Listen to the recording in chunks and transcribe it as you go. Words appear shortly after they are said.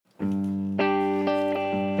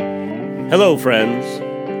Hello, friends.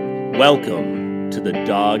 Welcome to the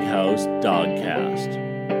Doghouse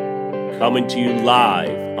Dogcast. Coming to you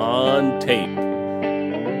live on tape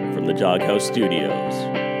from the Doghouse Studios,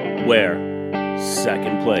 where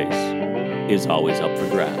second place is always up for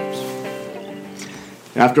grabs.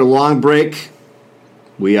 After a long break,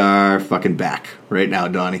 we are fucking back right now,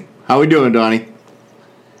 Donnie. How we doing, Donnie?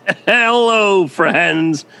 Hello,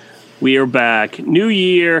 friends. We are back. New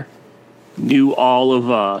year, new all of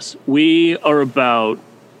us. We are about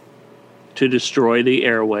to destroy the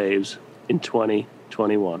airwaves in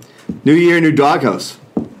 2021. New year, new doghouse.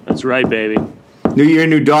 That's right, baby. New year,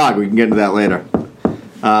 new dog. We can get into that later.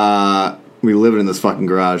 We live in this fucking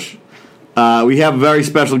garage. We have a very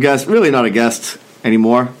special guest. Really not a guest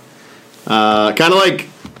anymore. Kind of like,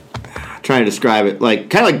 trying to describe it,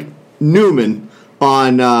 kind of like Newman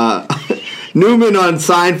on Newman on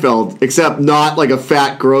Seinfeld, except not like a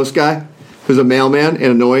fat, gross guy who's a mailman and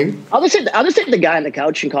annoying. I'll just take the guy on the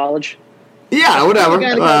couch in college. Yeah, whatever.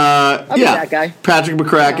 I'll be that guy. Patrick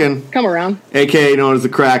McCracken. Come around. A.K.A. known as the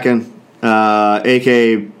Kraken.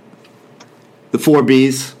 A.K.A. the 4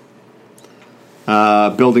 Bs.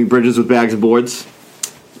 Building bridges with bags of boards.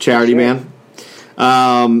 Charity man.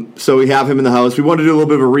 So we have him in the house. We wanted to do a little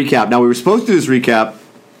bit of a recap. Now, we were supposed to do this recap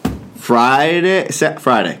Friday,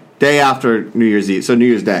 day after New Year's Eve, so New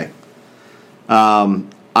Year's Day.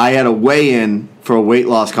 I had a weigh-in for a weight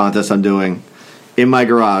loss contest I'm doing in my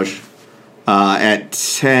garage at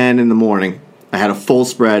 10 in the morning. I had a full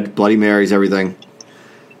spread, Bloody Marys, everything.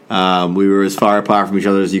 We were as far apart from each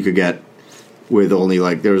other as you could get with only,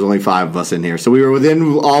 there was only 5 of us in here. So we were within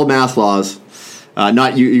all mass laws.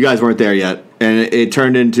 Not you. You guys weren't there yet. And it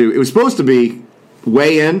turned into, it was supposed to be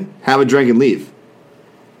weigh in, have a drink, and leave.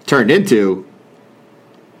 Turned into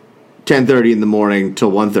 10:30 in the morning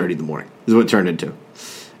till 1:30 in the morning is what it turned into.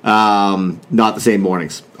 Not the same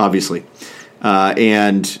mornings, obviously.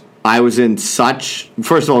 And I was in such,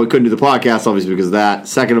 first of all, we couldn't do the podcast, obviously, because of that.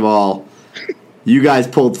 Second of all, you guys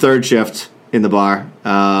pulled third shift in the bar.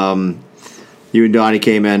 You and Donnie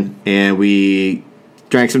came in, and we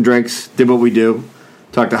drank some drinks, did what we do.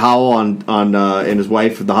 Talked to Howell and his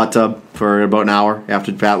wife in the hot tub for about an hour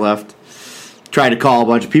after Pat left. Tried to call a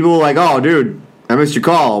bunch of people. Like, oh, dude, I missed your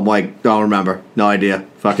call. I'm like, don't remember. No idea.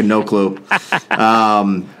 Fucking no clue.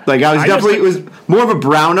 It was more of a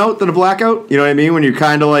brownout than a blackout. You know what I mean? When you're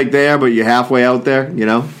kind of there, but you're halfway out there, you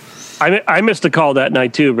know? I missed a call that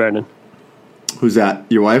night too, Brendan. Who's that?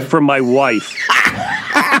 Your wife? From my wife.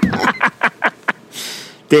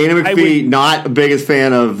 Dana McPhee, not the biggest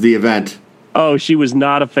fan of the event. Oh, she was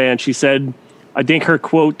not a fan. She said, I think her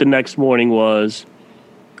quote the next morning was,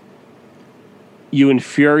 "You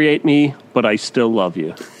infuriate me, but I still love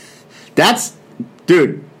you." That's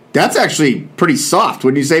actually pretty soft.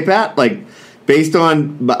 Wouldn't you say, Pat? Based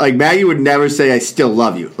on, Maggie would never say, "I still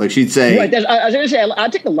love you." She'd say... Right, I was going to say, I'll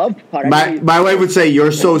take the love part. My wife would say,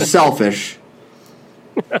 "You're so selfish.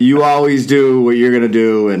 You always do what you're going to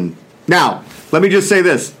do." And now, let me just say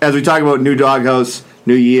this. As we talk about new doghouse,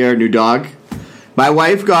 new year, new dog. My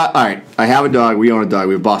wife got... All right, I have a dog. We own a dog.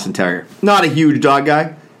 We have a Boston Terrier. Not a huge dog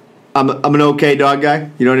guy. I'm an okay dog guy.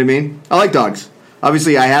 You know what I mean? I like dogs.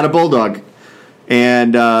 Obviously, I had a bulldog,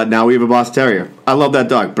 and now we have a Boston Terrier. I love that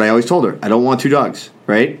dog, but I always told her, I don't want 2 dogs,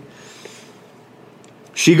 right?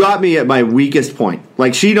 She got me at my weakest point.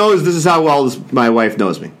 She knows this is how well my wife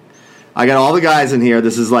knows me. I got all the guys in here.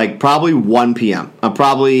 This is probably 1 p.m. I'm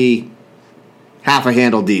probably half a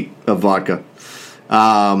handle deep of vodka.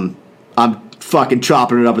 I'm fucking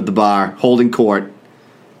chopping it up at the bar, holding court,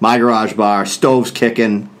 my garage bar, stove's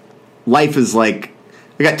kicking. Life is I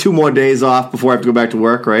got 2 more days off before I have to go back to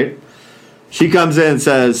work, right? She comes in and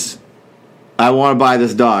says, I want to buy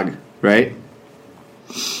this dog, right?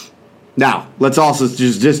 Now, let's also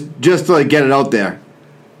just to get it out there.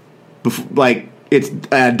 It's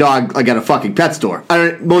a dog at a fucking pet store.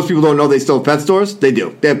 Most people don't know they still have pet stores. They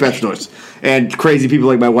do. They have pet stores. And crazy people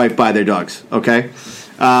like my wife buy their dogs, okay?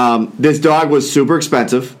 This dog was super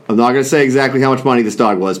expensive. I'm not going to say exactly how much money this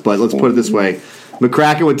dog was, but let's put it this way.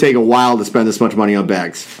 McCracken would take a while to spend this much money on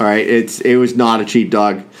bags. All right, it was not a cheap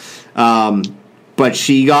dog, but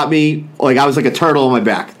she got me I was like a turtle on my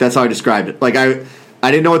back. That's how I described it. I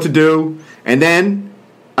didn't know what to do, and then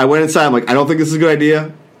I went inside. I'm like, I don't think this is a good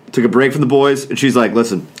idea. Took a break from the boys, and she's like,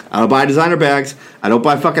 listen, I don't buy designer bags. I don't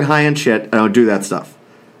buy fucking high end shit. I don't do that stuff.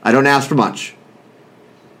 I don't ask for much.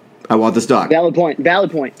 I want this dog. Valid point.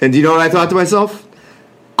 And do you know what I thought to myself?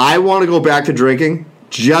 I want to go back to drinking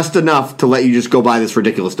just enough to let you just go buy this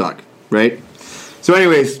ridiculous dog, right? So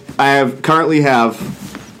anyways, I currently have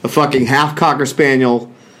a fucking half Cocker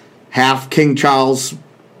Spaniel, half King Charles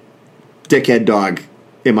dickhead dog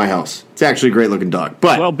in my house. It's actually a great looking dog.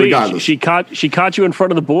 But regardless, she caught you in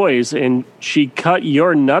front of the boys, and she cut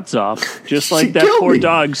your nuts off, just like that poor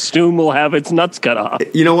dog. Stoom will have its nuts cut off.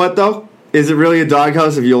 You know what though? Is it really a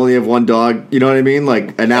doghouse if you only have one dog? You know what I mean?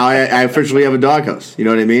 Like, and now I officially have a doghouse. You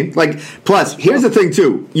know what I mean? Like, plus, here's the thing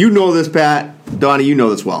too. You know this, Pat, Donnie. You know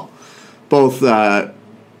this well. Both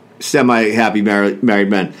semi-happy married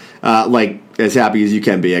men, like as happy as you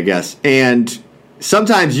can be, I guess. And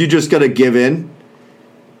sometimes you just gotta give in,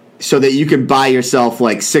 so that you can buy yourself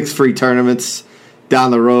like 6 free tournaments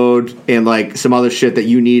down the road and like some other shit that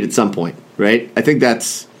you need at some point, right? I think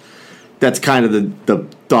that's kind of the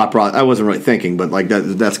thought process. I wasn't really thinking, but like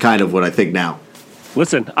that's kind of what I think now.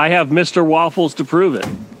 Listen, I have Mr. Waffles to prove it.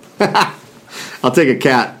 I'll take a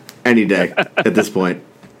cat any day at this point.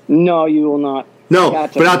 No, you will not. No,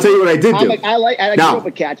 but I'll tell you what I did do. I grew up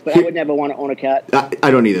with cats, but I would never want to own a cat.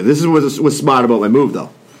 I don't either. This is what was smart about my move,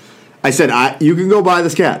 though. I said, you can go buy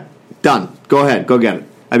this cat. Done. Go ahead. Go get it.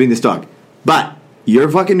 I mean, this dog. But you're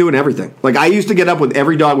fucking doing everything. Like, I used to get up with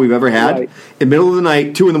every dog we've ever had in the middle of the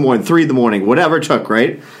night, 2 in the morning, 3 in the morning, whatever it took,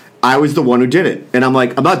 right? I was the one who did it. And I'm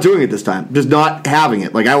like, I'm not doing it this time. Just not having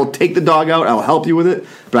it. Like, I will take the dog out. I will help you with it.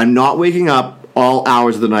 But I'm not waking up all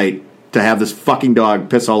hours of the night to have this fucking dog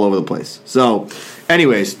piss all over the place. So,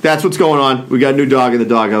 anyways, that's what's going on. We got a new dog in the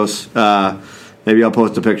doghouse. Maybe I'll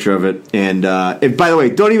post a picture of it. And, if, by the way,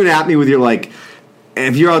 don't even at me with your, like,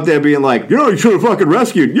 if you're out there being like, you should have fucking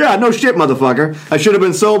rescued. Yeah, no shit, motherfucker. I should have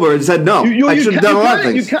been sober and said no. I should have done a lot of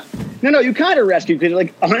things. You kind of rescued because,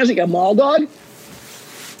 like, honestly, a mall dog.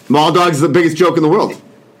 Mall dog's the biggest joke in the world.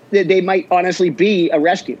 They might honestly be a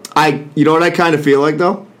rescue. You know what I kind of feel like,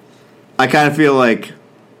 though? I kind of feel like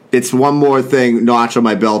it's one more notch on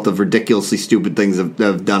my belt of ridiculously stupid things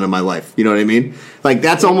I've done in my life. You know what I mean? Like,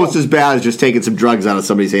 that's almost as bad as just taking some drugs out of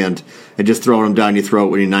somebody's hand and just throwing them down your throat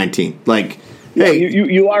when you're 19. Like, hey,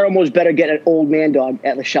 you are almost better get an old man dog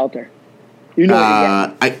at the shelter. You know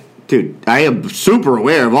what I am super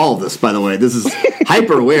aware of all of this, by the way. This is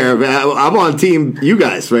hyper aware. I'm on team you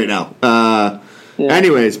guys right now.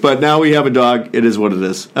 Anyways, but now we have a dog. It is what it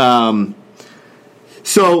is.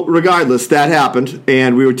 So regardless, that happened,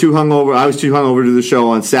 and we were too hungover. I was too hungover to do the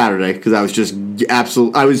show on Saturday because I was just I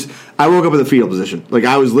woke up in the fetal position. Like,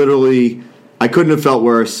 I was literally, I couldn't have felt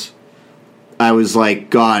worse. I was like,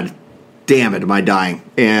 God damn it, am I dying?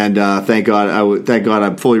 And thank God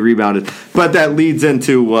I'm fully rebounded. But that leads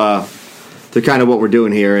into to kind of what we're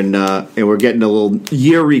doing here, and we're getting a little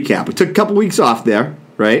year recap. We took a couple weeks off there,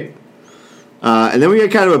 right? And then we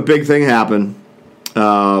had kind of a big thing happen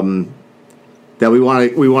that we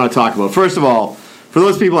want to talk about. Running of all, for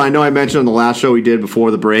those people I know I mentioned on the last show we did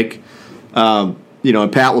before the break, and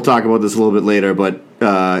Pat will talk about this a little bit later, but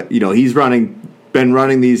he's been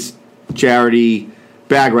running these charity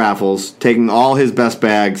bag raffles, taking all his best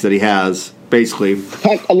bags that he has, basically.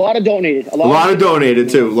 A lot of donated. A lot of donated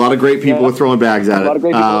too. A lot of great people are throwing bags at it. A lot of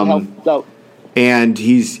great people helped out. And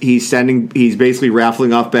he's basically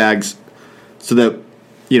raffling off bags so that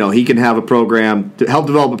he can have a program to help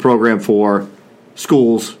develop a program for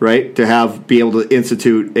schools, right? To be able to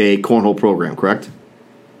institute a cornhole program, correct?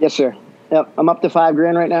 Yes, sir. Yep, I'm up to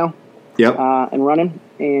 $5,000 right now. Yep. And running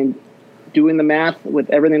and doing the math with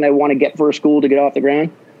everything I want to get for a school to get off the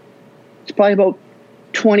ground. It's probably about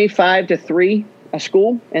 25 to 3 a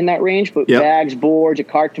school in that range, but bags, boards, a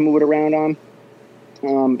cart to move it around on.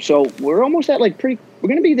 So we're almost at we're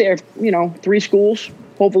going to be there, 3 schools,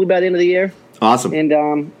 hopefully by the end of the year. Awesome.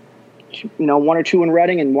 And, 1 or 2 in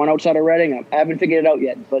Reading and 1 outside of Reading. I haven't figured it out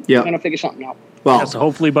yet, but we're going to figure something out. Well, so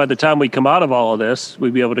hopefully by the time we come out of all of this,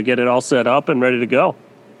 we'll be able to get it all set up and ready to go.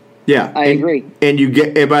 Yeah, I agree. And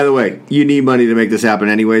by the way, you need money to make this happen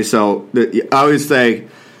anyway. So I always say,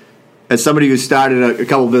 as somebody who started a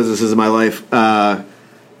couple businesses in my life,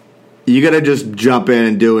 you got to just jump in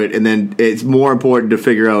and do it. And then it's more important to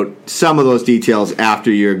figure out some of those details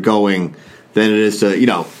after you're going than it is to,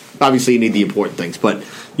 obviously you need the important things, but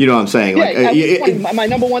you know what I'm saying. Yeah, my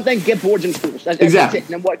number one thing, get boards in schools. Exactly. That's it. And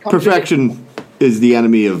then what comes Perfection is the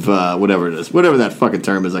enemy of whatever it is. Whatever that fucking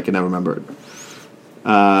term is, I can never remember it.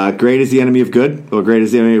 Great is the enemy of good, or great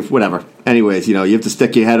is the enemy of whatever. Anyways, you have to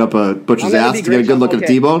stick your head up a butcher's ass to get a good look at a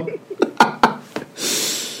T-bone.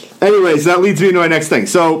 Anyways, that leads me into my next thing.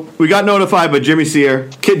 So we got notified by Jimmy Sear.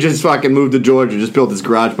 Kid just fucking moved to Georgia, just built his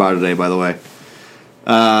garage bar today, by the way.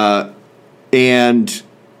 And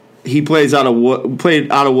he played out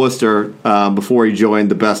of Worcester before he joined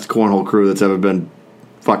the best cornhole crew that's ever been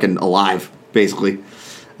fucking alive, basically.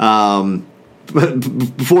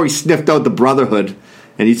 Before he sniffed out the Brotherhood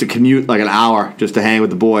and he used to commute like an hour just to hang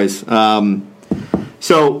with the boys. Guy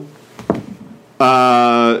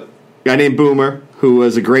named Boomer, who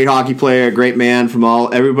was a great hockey player, a great man. From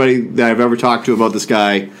everybody that I've ever talked to about this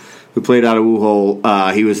guy who played out of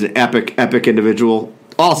Wuhol, he was an epic individual.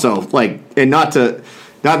 Also, and not that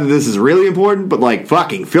this is really important, but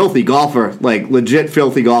fucking filthy golfer, legit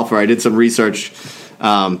filthy golfer. I did some research.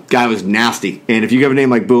 Guy was nasty, and if you have a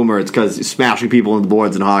name like Boomer, it's because he's smashing people on the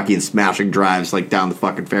boards in hockey and smashing drives down the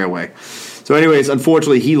fucking fairway. So, anyways,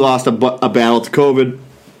 unfortunately, he lost a battle to COVID,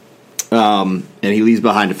 and he leaves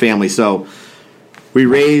behind a family. So, we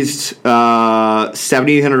raised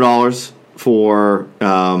 $7,800 for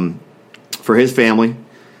his family,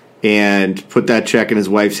 and put that check in his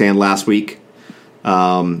wife's hand last week.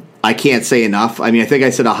 I can't say enough. I mean, I think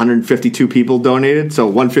I said 152 people donated, so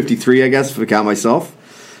 153, I guess, if I count myself.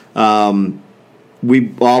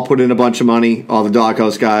 We all put in a bunch of money, all the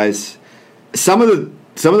Doghouse guys. Some of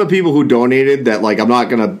the people who donated that, I'm not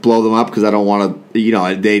going to blow them up because I don't want to,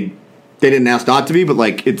 they didn't ask not to be, but,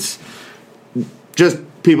 it's just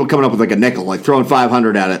people coming up with, a nickel, throwing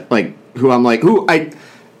 500 at it, who I'm I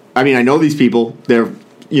mean, I know these people. They're,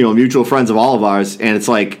 mutual friends of all of ours, and it's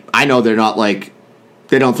I know they're not,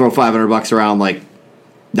 they don't throw $500 around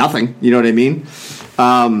nothing. You know what I mean?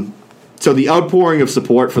 So the outpouring of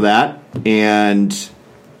support for that, and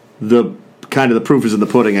the kind of the proof is in the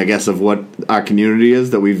pudding, I guess, of what our community is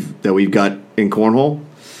that we've got in cornhole.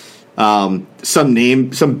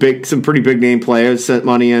 Some pretty big name players sent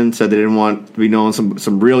money in, said they didn't want to be known.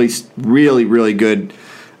 Some really, really, really good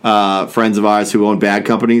friends of ours who own bad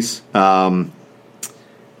companies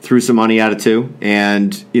threw some money at it too,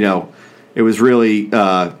 and it was really,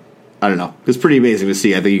 I don't know. It was pretty amazing to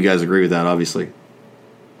see. I think you guys agree with that, obviously.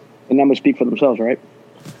 The numbers speak for themselves, right?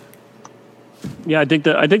 Yeah, I think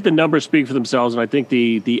the numbers speak for themselves, and I think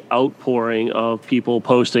the outpouring of people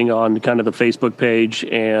posting on kind of the Facebook page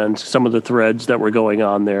and some of the threads that were going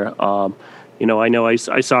on there. I know I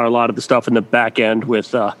saw a lot of the stuff in the back end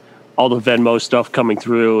with all the Venmo stuff coming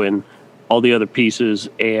through and all the other pieces,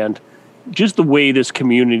 and just the way this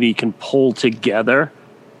community can pull together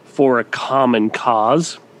for a common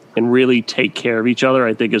cause and really take care of each other,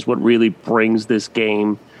 I think is what really brings this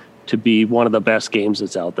game to be one of the best games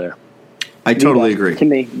that's out there. I totally agree. To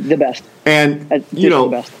me, the best. And, the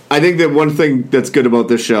best. I think that one thing that's good about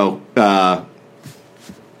this show, I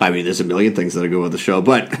mean, there's a million things that are good about the show,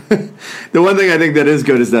 but the one thing I think that is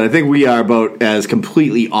good is that I think we are about as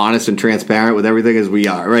completely honest and transparent with everything as we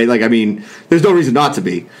are, right? I mean, there's no reason not to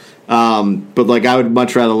be. But I would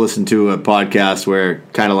much rather listen to a podcast where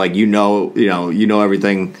kind of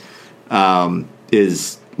everything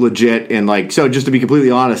is legit, and so just to be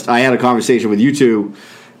completely honest, I had a conversation with you two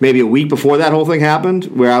maybe a week before that whole thing happened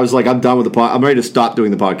where I was I'm done with I'm ready to stop doing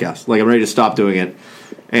the podcast. I'm ready to stop doing it.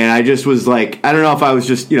 And I just was I don't know if I was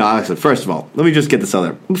just, I said, first of all, let me just get this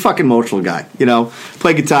other. I'm a fucking emotional guy,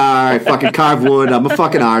 play guitar, I fucking carve wood, I'm a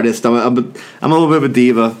fucking artist, I'm a little bit of a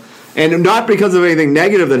diva. And not because of anything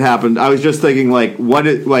negative that happened. I was just thinking, when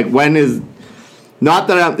is... Not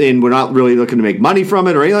that we're not really looking to make money from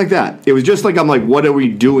it or anything like that. It was just I'm what are we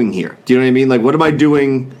doing here? Do you know what I mean? What am I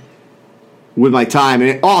doing with my time?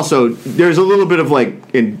 And also, there's a little bit of,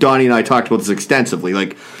 and Donnie and I talked about this extensively,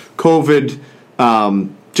 COVID,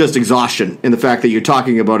 just exhaustion, and the fact that you're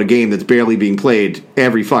talking about a game that's barely being played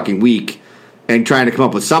every fucking week and trying to come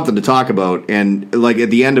up with something to talk about. And, at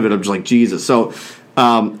the end of it, I'm just Jesus. So...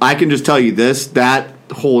 I can just tell you that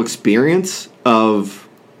whole experience of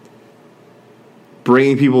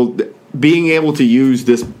bringing people, being able to use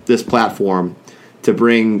this platform to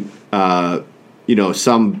bring, to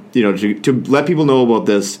let people know about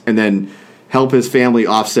this and then help his family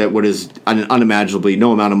offset what is unimaginably,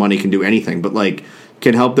 no amount of money can do anything, but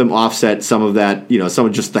can help them offset some of that, some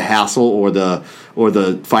of just the hassle or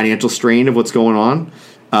the financial strain of what's going on.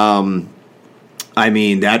 I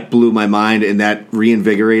mean, that blew my mind and that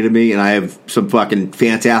reinvigorated me, and I have some fucking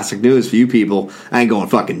fantastic news for you people. I ain't going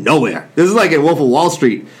fucking nowhere. This is like in Wolf of Wall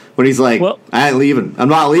Street when he's I ain't leaving. I'm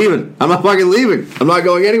not leaving. I'm not fucking leaving. I'm not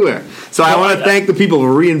going anywhere. So I want to thank the people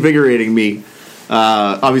for reinvigorating me.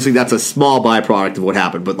 Obviously, that's a small byproduct of what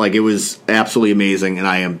happened, but it was absolutely amazing, and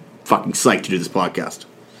I am fucking psyched to do this podcast.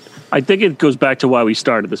 I think it goes back to why we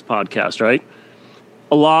started this podcast, right?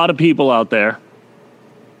 A lot of people out there,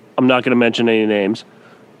 I'm not going to mention any names,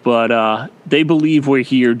 but they believe we're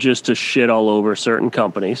here just to shit all over certain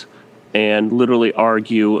companies and literally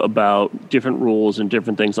argue about different rules and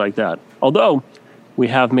different things like that. Although we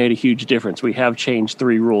have made a huge difference. We have changed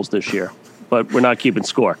 3 rules this year, but we're not keeping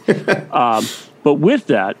score. But with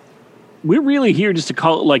that, we're really here just to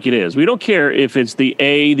call it like it is. We don't care if it's the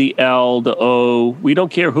A, the L, the O. We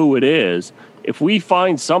don't care who it is. If we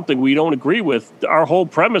find something we don't agree with, our whole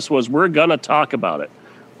premise was we're going to talk about it.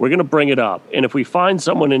 we're going to bring it up. And if we find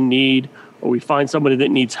someone in need or we find somebody that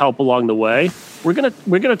needs help along the way, we're going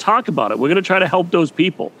to talk about it. We're going to try to help those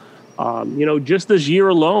people. Just this year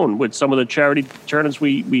alone with some of the charity tournaments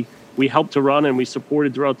we helped to run and we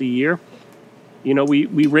supported throughout the year,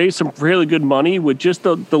 we raised some really good money with just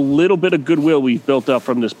the little bit of goodwill we've built up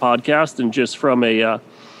from this podcast and just from a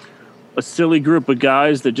silly group of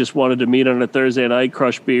guys that just wanted to meet on a Thursday night,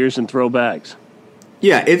 crush beers, and throw bags.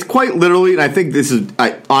 Yeah, it's quite literally, and I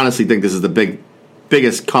honestly think this is the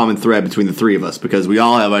biggest common thread between the three of us because we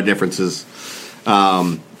all have our differences.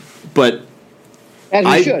 But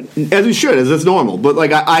as we should, as it's normal. But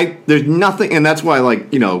like there's nothing, and that's why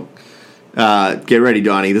get ready,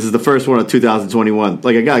 Donnie. This is the first one of 2021.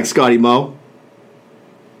 Like a guy like Scotty Moe.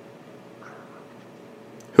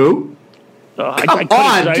 Who? Come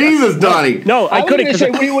on, Jesus, Donnie. No, I couldn't.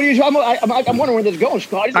 Say, what are you talking about? I'm wondering where this is going,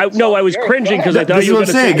 Scotty. I was cringing because I thought this you were going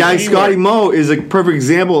to say. Guy Scotty Moe is a perfect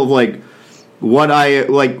example of what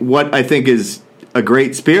I think is a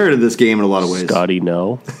great spirit of this game in a lot of ways. Scotty,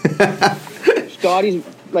 no. Scotty's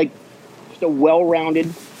just a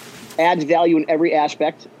well-rounded, adds value in every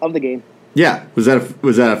aspect of the game. Yeah, was that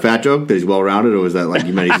a fat joke that he's well-rounded, or was that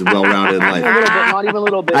you meant he's well-rounded in life? A little bit, not even a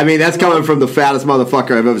little bit. I mean, that's coming from the fattest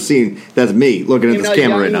motherfucker I've ever seen. That's me looking at this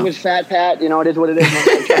camera right now. He was fat, Pat. It is what it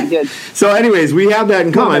is. So, anyways, we have that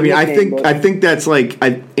in common. I mean, I think that's I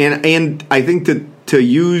think to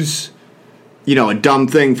use, a dumb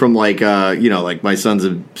thing from my son's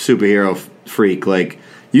a superhero freak.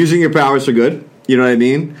 Using your powers for good. You know what I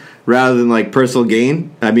mean? Rather than personal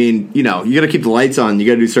gain. I mean, you got to keep the lights on. You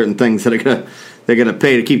got to do certain things that they're gonna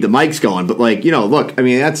pay to keep the mics going. But look, I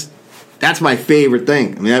mean, that's my favorite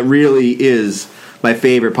thing. I mean, that really is my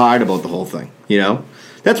favorite part about the whole thing.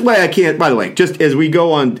 That's why I can't. By the way, just as we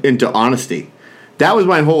go on into honesty, that was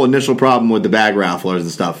my whole initial problem with the bag rafflers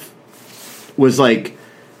and stuff. Was it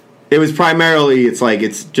was primarily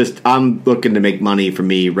it's just I'm looking to make money for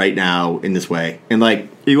me right now in this way, and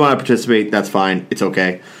you want to participate, that's fine, it's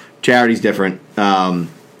okay. Charity's different.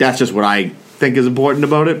 That's just what I think is important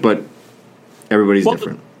about it, but everybody's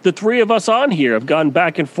different. The three of us on here have gone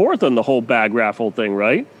back and forth on the whole bag raffle thing,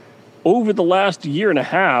 right? Over the last year and a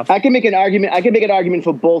half. I can make an argument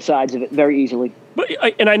for both sides of it very easily.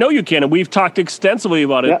 And I know you can, and we've talked extensively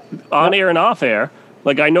about it on air and off air.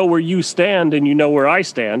 I know where you stand and you know where I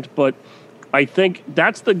stand, but I think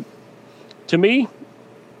that's to me,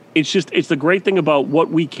 it's the great thing about what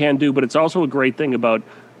we can do, but it's also a great thing about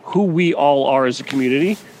who we all are as a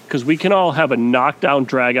community, because we can all have a knockdown,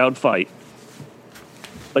 drag-out fight,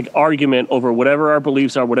 argument over whatever our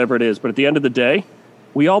beliefs are, whatever it is. But at the end of the day,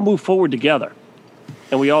 we all move forward together,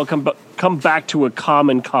 and we all come back to a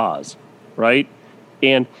common cause, right?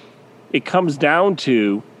 And it comes down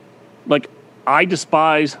to, I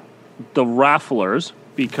despise the rafflers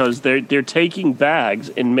because they're taking bags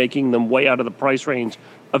and making them way out of the price range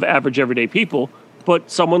of average everyday people. But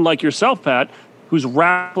someone like yourself, Pat, who's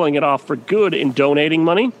raffling it off for good and donating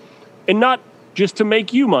money, and not just to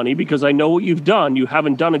make you money, because I know what you've done. You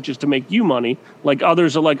haven't done it just to make you money.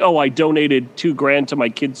 Others are I donated $2,000 to my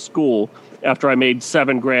kid's school after I made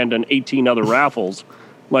 $7,000 and 18 other raffles.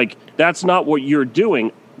 That's not what you're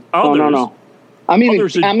doing. Others, no. I'm even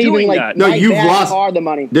that. No, you've lost. Are the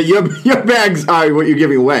money. Your bags are what you're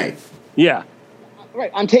giving away. Yeah.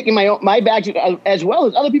 Right, I'm taking my bags as well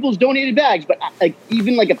as other people's donated bags. But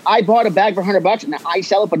even if I bought a bag for $100 and I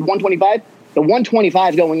sell it for $125, the $125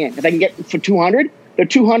 is going in. If I can get it for $200, the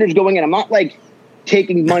 $200 is going in. I'm not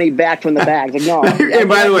taking money back from the bags. No. And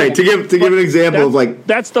by the way, to give an example of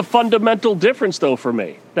that's the fundamental difference, though, for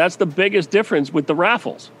me. That's the biggest difference with the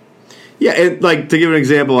raffles. Yeah, to give an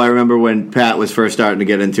example, I remember when Pat was first starting to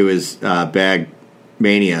get into his bag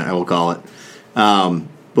mania, I will call it.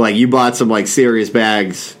 You bought some serious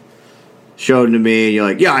bags, showed them to me,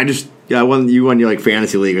 and you're I won your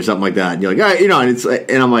fantasy league or something like that. And you're all right,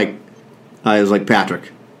 and I'm I was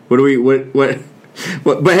Patrick, what?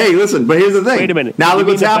 But hey, listen. But here's the thing. Wait a minute. Now look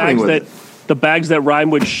what's happening with it. The bags that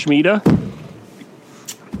rhyme with Schmida.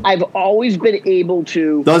 I've always been able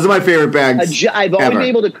to. Those are my favorite bags. I've always been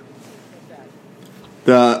able to.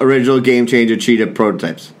 The original Game Changer Cheetah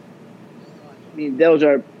prototypes. I mean, those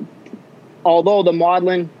are. Although the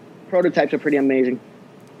modeling prototypes are pretty amazing.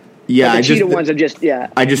 Yeah, the cheetah ones are just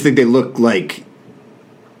I just think they look like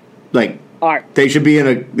art. They should be in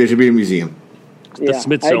a museum. The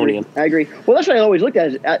Smithsonian. I agree. Well, that's what I always looked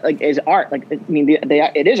at as art.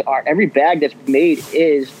 It is art. Every bag that's made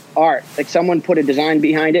is art. Someone put a design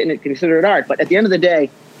behind it and it's considered art. But at the end of the day,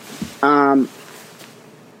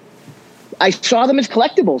 I saw them as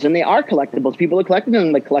collectibles, and they are collectibles. People are collecting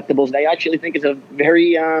them like collectibles. They actually think it's a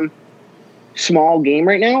very small game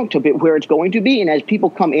right now to where it's going to be. And as people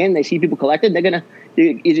come in, they see people collected,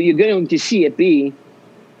 you're going to see it be.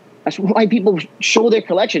 That's why people show their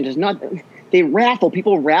collections. It's not, they raffle,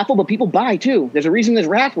 but people buy too. There's a reason there's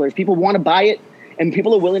rafflers. People want to buy it, and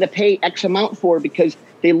people are willing to pay X amount for it because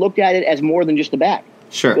they look at it as more than just a bag.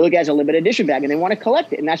 Sure. They look at it as a limited edition bag, and they want to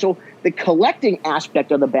collect it. And that's so the collecting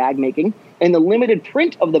aspect of the bag making and the limited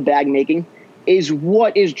print of the bag making is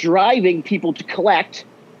what is driving people to collect.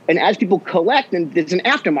 And as people collect, then there's an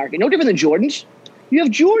aftermarket. No different than Jordans. You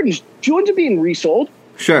have Jordans. Jordans are being resold.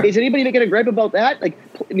 Sure. Is anybody going to gripe about that? Like,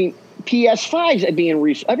 I mean, PS5s are being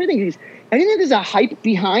resold. Everything that there's a hype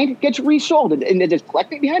behind gets resold, and there's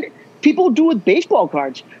collecting behind it. People do with baseball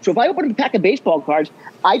cards. So if I open a pack of baseball cards,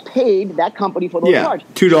 I paid that company for those cards.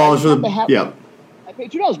 $2 for the yeah. I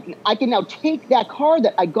paid $2. I can now take that card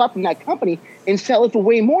that I got from that company and sell it for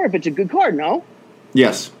way more if it's a good card. No.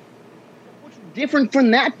 Yes. What's different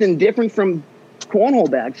from that than different from cornhole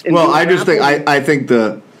bags? Well, I just think I think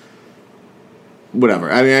the.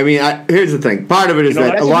 Whatever. I mean, here's the thing. Part of it is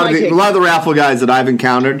that a lot of the raffle guys that I've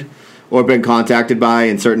encountered or been contacted by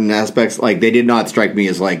in certain aspects, like, they did not strike me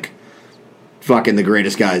as like fucking the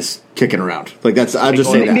greatest guys kicking around. Like, that's, I'll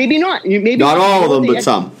just say that. Maybe not. Maybe not all of them, but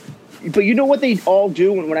some. But you know what they all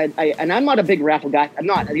do when I and I'm not a big raffle guy. I'm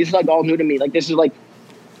not. This is like all new to me. Like, this is like.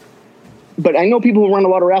 But I know people who run a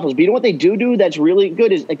lot of raffles. But you know what they do that's really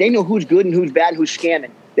good is, like, they know who's good and who's bad and who's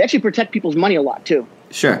scamming. They actually protect people's money a lot too.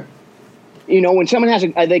 Sure. You know, when someone has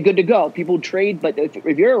are they good to go? People trade, but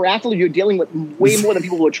if you're a raffle, you're dealing with way more than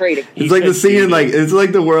people who are trading. It's like the scene, like, it's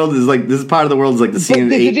like the world is like, this is part of the world is like the scene.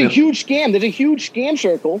 There's a huge scam. There's a huge scam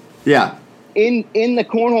circle. Yeah. In the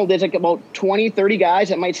cornhole, there's like about 20, 30 guys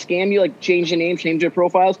that might scam you, like change their names, change their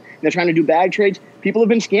profiles, and they're trying to do bag trades. People have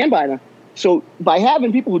been scammed by them. So by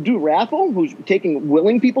having people who do raffle, who's taking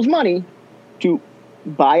willing people's money to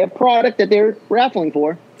buy a product that they're raffling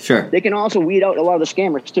for, sure, they can also weed out a lot of the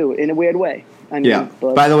scammers too, in a weird way. I mean, yeah.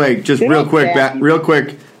 By the way, just real quick,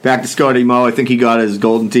 back to Scotty Moe. I think he got his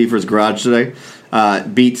golden tee for his garage today.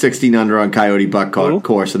 Beat 16 under on Coyote Buck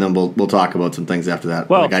course, and then we'll talk about some things after that.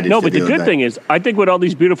 Well, like I did no, but the good thing is, I think with all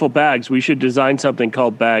these beautiful bags, we should design something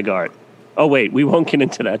called bag art. Oh wait, we won't get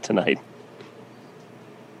into that tonight.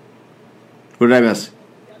 What did I miss?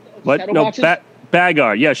 What? No, bag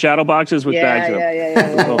art. Yeah, shadow boxes with bags in them.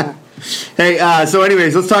 Yeah. Hey, so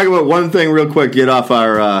anyways, let's talk about one thing real quick. Get off,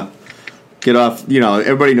 you know,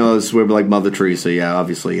 everybody knows we're like Mother Teresa, yeah,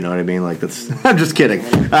 obviously, you know what I mean? Like, that's, I'm just kidding.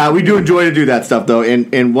 We do enjoy to do that stuff, though,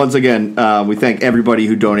 and once again, we thank everybody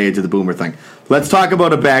who donated to the Boomer thing. Let's talk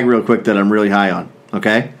about a bag real quick that I'm really high on,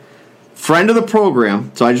 okay? Friend of the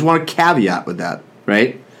program, so I just want to caveat with that,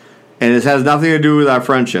 right? And this has nothing to do with our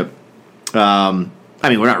friendship. I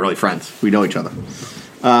mean, we're not really friends. We know each other.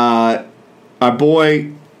 Our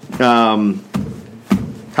boy...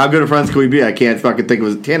 how good of friends can we be? I can't fucking think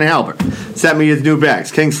of it. Tanner Halbert sent me his new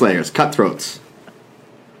bags, Kingslayers, Cutthroats.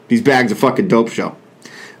 These bags are fucking dope show.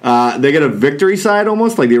 They get a victory side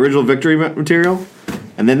almost, like the original victory material.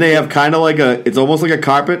 And then they have kind of like it's almost like a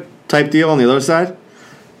carpet type deal on the other side.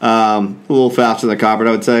 A little faster than the carpet,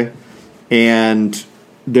 I would say. And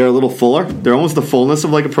they're a little fuller. They're almost the fullness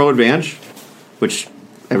of like a Pro Advantage, which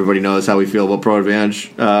everybody knows how we feel about Pro Advantage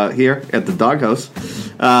here at the Doghouse.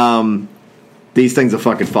 These things are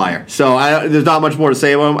fucking fire. So there's not much more to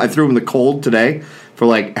say about them. I threw them in the cold today for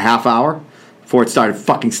like a half hour before it started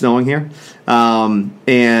fucking snowing here.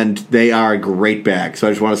 And they are a great bag. So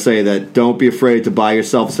I just want to say that don't be afraid to buy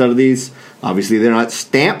yourself a set of these. Obviously, they're not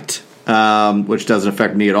stamped, which doesn't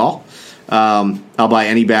affect me at all. I'll buy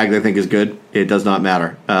any bag that I think is good. It does not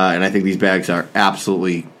matter. And I think these bags are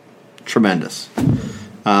absolutely tremendous.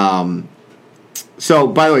 So,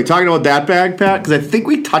 by the way, talking about that bag, Pat, because I think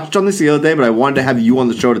we touched on this the other day, but I wanted to have you on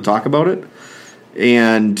the show to talk about it.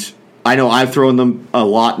 And I know I've thrown them a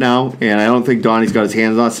lot now, and I don't think Donnie's got his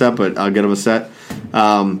hands on a set, but I'll get him a set.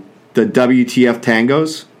 The WTF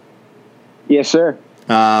Tangos. Yes, sir.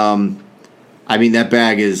 I mean, that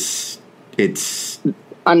bag there's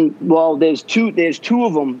two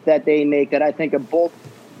of them that they make that I think are both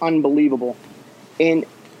unbelievable. And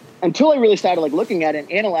until I really started like looking at it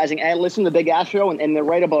and analyzing, I listened to the Big Ass Show, and they're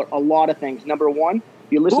right about a lot of things. Number one,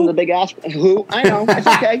 you listen to the Big Ass who I know it's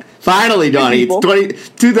okay. Finally, Donnie, it's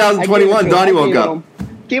 2021. Donnie woke up.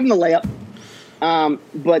 Gave him the layup.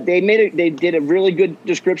 But they did a really good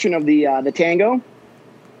description of the Tango.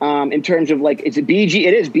 In terms of like it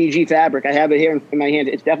is BG fabric. I have it here in my hand.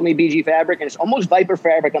 It's definitely BG fabric, and it's almost Viper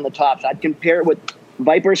fabric on the top. So I'd compare it with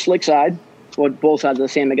Viper slick side. Well, both sides are the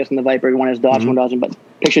same, I guess, in the Viper. One has dots, one doesn't. But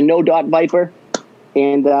picture no dot Viper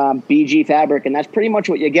and BG fabric, and that's pretty much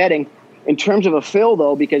what you're getting in terms of a fill,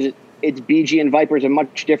 though, because its BG and Vipers are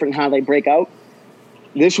much different how they break out.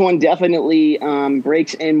 This one definitely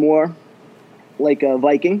breaks in more like a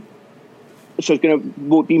Viking. So it's going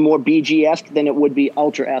to be more BG-esque than it would be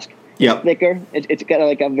Ultra-esque. Yep. It's thicker. It's got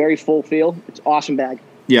like a very full feel. It's an awesome bag.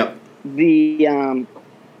 Yep. The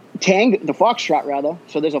the Foxtrot rather.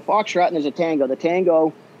 So there's a Foxtrot and there's a Tango. The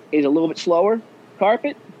Tango is a little bit slower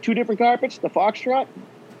carpet. 2 different carpets. The Foxtrot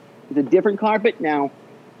is a different carpet. Now,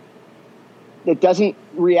 it doesn't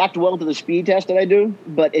react well to the speed test that I do,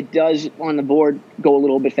 but it does on the board go a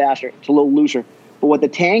little bit faster. It's a little looser. But what the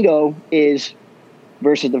Tango is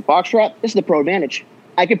versus the Foxtrot, this is the Pro Advantage.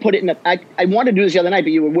 I could put it in I wanted to do this the other night,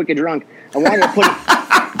 but you were wicked drunk. I wanted to put it.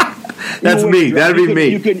 That's me. That'd be me.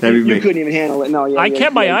 You couldn't even handle it. No, I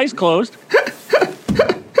kept my eyes closed.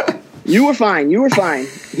 You were fine.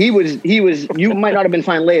 He was. You might not have been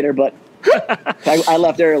fine later, but I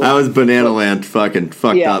left early. I was Banana Land fucking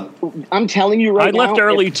fucked up. I'm telling you right now. I left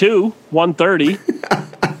early too, 1:30.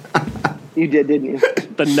 You did, didn't you?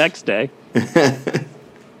 The next day.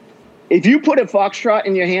 If you put a Foxtrot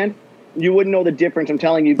in your hand, you wouldn't know the difference. I'm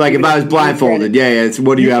telling you. Like if I was blindfolded, it's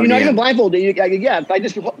what do you have in your hand? You're not even blindfolded. If I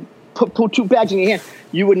just put 2 bags in your hand,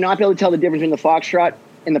 you would not be able to tell the difference between the Foxtrot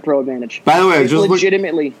and the Pro Advantage. By the way, I was just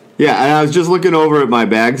legitimately. And I was just looking over at my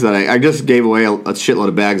bags that I just gave away a shitload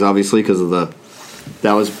of bags, obviously, because of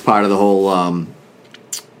that was part of the whole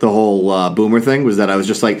Boomer thing, was that I was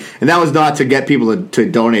just like, and that was not to get people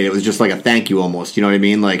to donate. It was just like a thank you almost. You know what I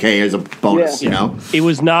mean? Like, hey, here's a bonus. You know, it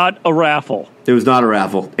was not a raffle. It was not a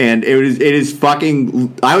raffle, and it is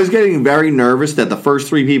fucking. I was getting very nervous that the first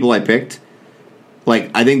 3 people I picked,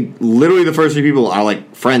 like I think literally the first 3 people are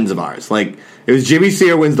like friends of ours. Like it was Jimmy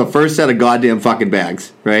Sear wins the first set of goddamn fucking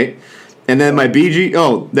bags, right? And then my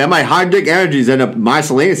then my Hard Dick Energies end up in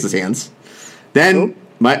Marcellinus' hands. Then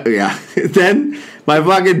then my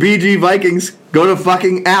fucking BG Vikings go to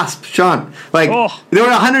fucking ASP, Sean. Like there were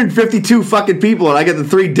 152 fucking people, and I get the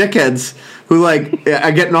 3 dickheads who like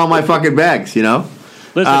are getting all my fucking bags. You know.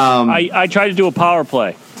 Listen, I tried to do a power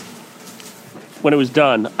play. When it was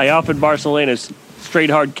done, I offered Marcellinus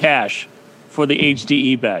straight hard cash for the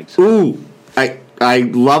HDE bags. Ooh, I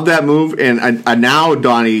love that move, and now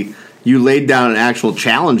Donnie, you laid down an actual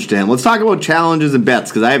challenge to him. Let's talk about challenges and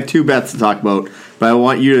bets, because I have 2 bets to talk about, but I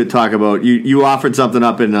want you to talk about, you offered something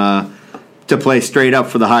up in to play straight up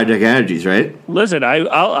for the High Deck Energies, right? Listen,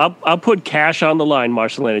 I'll put cash on the line,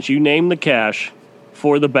 Marcellinus. You name the cash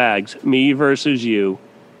for the bags, me versus you,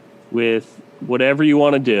 with whatever you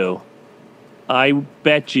want to do. I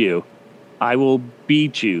bet you I will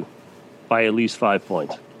beat you by at least 5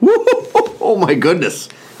 points. Oh my goodness.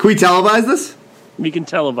 Can we televise this? We can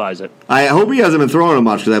televise it. I hope he hasn't been throwing him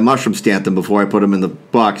much, because I mushroom stamped him before I put him in the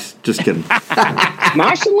box. Just kidding.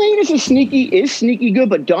 Marcellinus is sneaky good,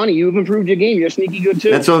 but Donnie, you've improved your game. You're sneaky good too.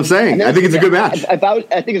 That's what I'm saying. I think it's a good match. I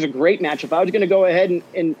think it's a great match. If I was going to go ahead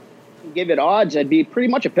and give it odds, I'd be pretty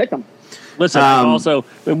much a pick 'em. Listen, also,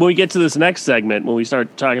 when we get to this next segment, when we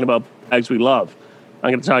start talking about bags we love, I'm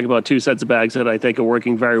going to talk about 2 sets of bags that I think are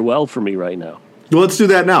working very well for me right now. Well, let's do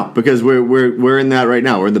that now, because we're in that right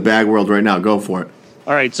now. We're in the bag world right now. Go for it.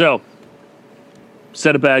 All right, so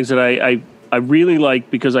set of bags that I really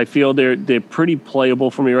like, because I feel they're pretty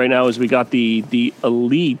playable for me right now. Is we got the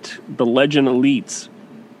Elite, the Legend Elites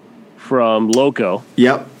from Loco.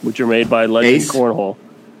 Yep. Which are made by Legend Ace. Cornhole.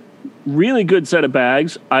 Really good set of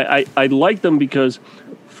bags. I like them because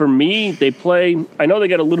for me they play. I know they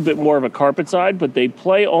got a little bit more of a carpet side, but they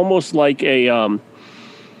play almost like a.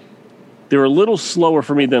 They're a little slower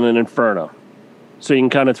for me than an Inferno, so you can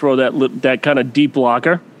kind of throw that kind of deep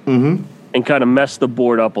blocker and kind of mess the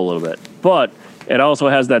board up a little bit. But it also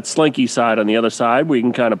has that slinky side on the other side where you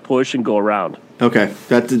can kind of push and go around. Okay,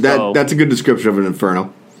 that's a good description of an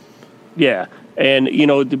Inferno. Yeah, and you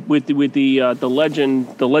know with the Legend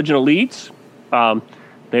Elites,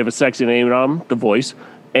 they have a sexy name on them, the voice,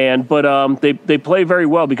 but they play very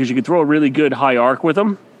well because you can throw a really good high arc with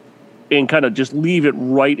them and kind of just leave it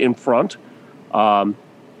right in front. And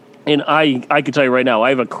I can tell you right now, I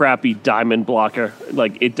have a crappy diamond blocker.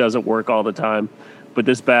 Like, it doesn't work all the time. But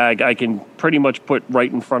this bag, I can pretty much put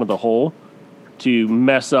right in front of the hole to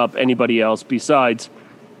mess up anybody else besides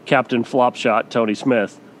Captain Flopshot, Tony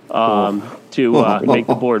Smith, to make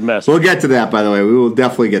the board mess. We'll get to that, by the way. We will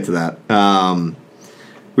definitely get to that.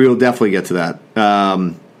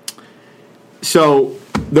 So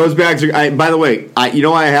those bags are, by the way, you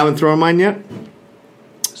know why I haven't thrown mine yet?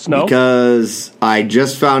 Snow? Because I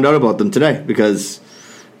just found out about them today. Because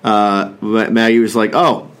Maggie was like,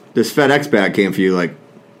 "Oh, this FedEx bag came for you like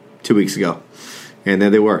 2 weeks ago," And there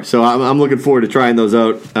they were. So I'm looking forward to trying those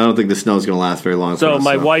out. I don't think the snow's going to last very long. So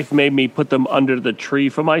my wife made me put them under the tree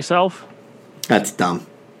for myself. That's dumb.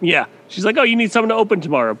 Yeah. She's like, oh, you need something to open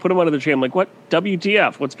tomorrow. Put them under the tree. I'm like, what?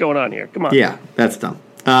 WTF? What's going on here? Come on. Yeah, that's dumb.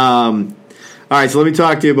 All right, so let me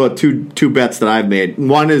talk to you about two bets that I've made.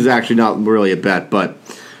 One is actually not really a bet, but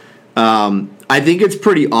I think it's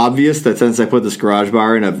pretty obvious that since I put this garage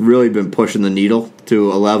bar in, I've really been pushing the needle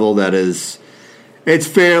to a level that is, it's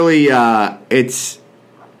fairly, it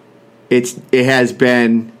has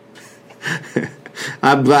been.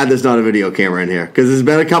 I'm glad there's not a video camera in here because there's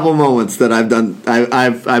been a couple moments that I've done.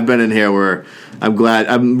 I've been in here where I'm glad.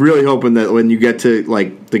 I'm really hoping that when you get to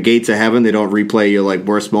like the gates of heaven, they don't replay your like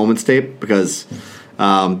worst moments tape because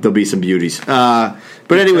there'll be some beauties. But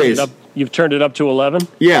anyways, you've turned it up to 11.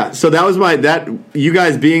 Yeah. So that was you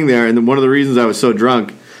guys being there, and one of the reasons I was so drunk,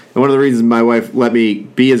 and one of the reasons my wife let me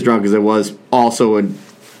be as drunk as I was, also, and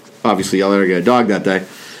obviously I let her get a dog that day.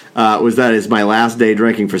 Was that is my last day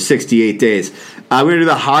drinking for 68 days. We're going to do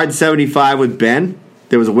the hard 75 with Ben.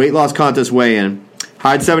 There was a weight loss contest weigh-in.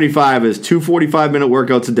 Hard 75 is 2 45-minute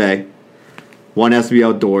workouts a day. One has to be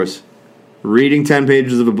outdoors. Reading 10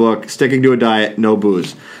 pages of a book. Sticking to a diet. No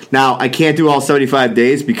booze. Now, I can't do all 75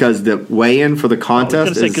 days because the weigh-in for the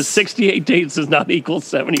contest is... because 68 days does not equal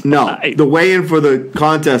 75. No, the weigh-in for the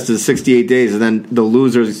contest is 68 days, and then the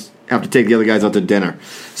losers have to take the other guys out to dinner.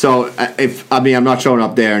 So, I'm not showing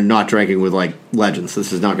up there and not drinking with, like, legends.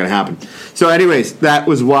 This is not going to happen. So, anyways, that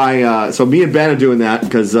was why... so, me and Ben are doing that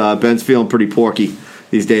because Ben's feeling pretty porky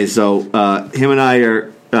these days. So, him and I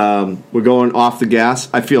are... we're going off the gas.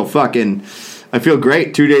 I feel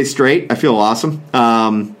great. 2 days straight. I feel awesome.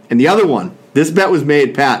 And the other one, this bet was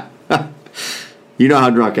made, Pat. You know how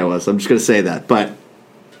drunk I was. I'm just going to say that. But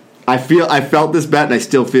I felt this bet, and I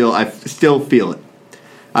still feel it.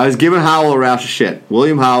 I was giving Howell a rash of shit.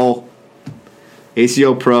 William Howell,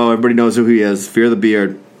 ACO Pro, everybody knows who he is. Fear the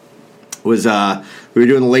Beard. We were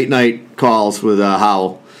doing the late night calls with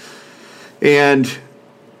Howell. And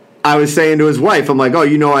I was saying to his wife, I'm like, oh,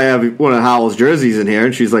 you know I have one of Howell's jerseys in here.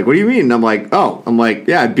 And she's like, what do you mean? And I'm like,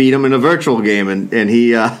 yeah, I beat him in a virtual game, and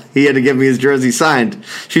he had to give me his jersey signed.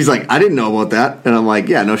 She's like, I didn't know about that. And I'm like,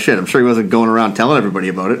 yeah, no shit. I'm sure he wasn't going around telling everybody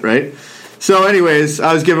about it, right? So anyways,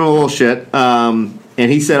 I was giving him a little shit. And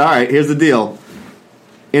he said, all right, here's the deal.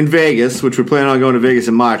 In Vegas, which we're planning on going to Vegas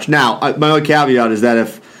in March. Now, my only caveat is that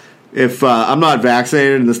if I'm not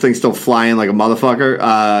vaccinated and this thing's still flying like a motherfucker,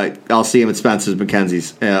 I'll see him at Spencer's,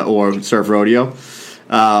 McKenzie's, or Surf Rodeo.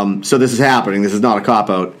 So this is happening. This is not a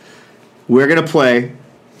cop-out. We're going to play,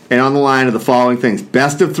 and on the line are the following things.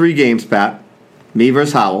 Best of 3 games, Pat. Me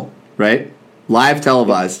versus Howell, right? Live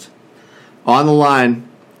televised. On the line,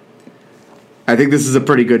 I think this is a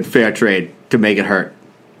pretty good fair trade to make it hurt.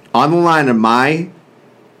 On the line are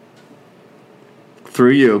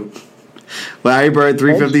through you, Larry Bird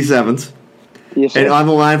 357s. Yes, and on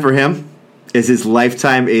the line for him is his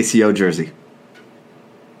lifetime ACO jersey.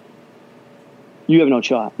 You have no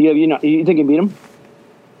shot. You think you beat him?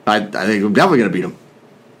 I think I'm definitely going to beat him.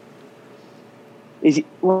 Is he?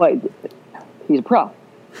 Well, he's a pro.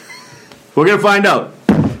 We're going to find out.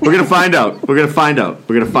 We're going to find out. We're going to find out.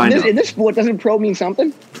 We're going to find out. In this sport, doesn't pro mean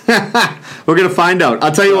something? We're going to find out.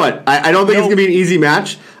 I'll tell you what. I don't think it's going to be an easy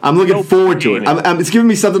match. I'm looking forward to it. It's giving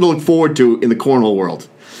me something to look forward to in the cornhole world.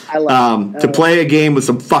 I love it. To play a game with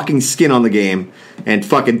some fucking skin on the game and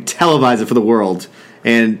fucking televise it for the world.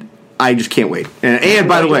 And I just can't wait. And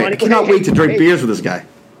by the way, I cannot wait to drink beers with this guy.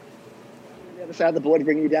 The other side of the board,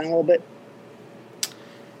 bringing you down a little bit.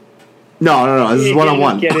 No. This is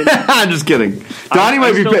one-on-one. I'm just kidding. Donnie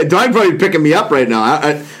probably picking me up right now.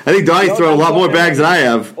 I think Donnie's throwing a lot more bags than I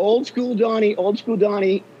have. Old school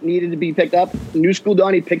Donnie needed to be picked up. New school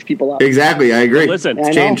Donnie picks people up. Exactly, I agree. Listen,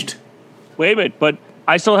 it's changed. Wait a minute, but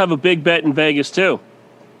I still have a big bet in Vegas too.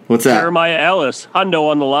 What's that? Jeremiah Ellis, hundo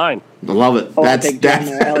on the line. I love it. That's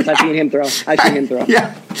Ellis. I've seen him throw.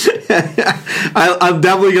 Yeah, I'm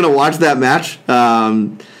definitely going to watch that match.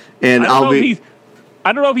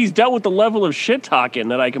 I don't know if he's dealt with the level of shit talking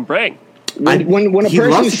that I can bring. When a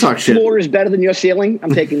person's floor is better than your ceiling,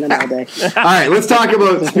 I'm taking them all day. All right, let's talk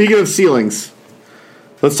about, speaking of ceilings,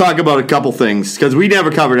 let's talk about a couple things, because we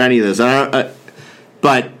never covered any of this.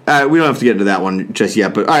 But we don't have to get into that one just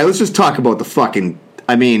yet. But all right, let's just talk about the fucking,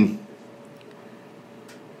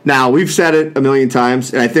 now, we've said it a million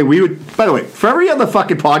times, and I think we would, by the way, for every other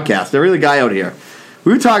fucking podcast, every other guy out here,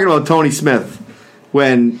 we were talking about Tony Smith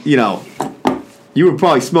when, you were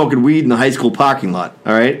probably smoking weed in the high school parking lot,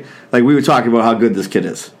 all right? Like, we were talking about how good this kid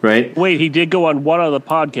is, right? Wait, he did go on one other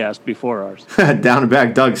podcast before ours. Down and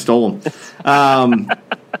back, Doug stole him.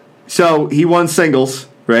 So he won singles,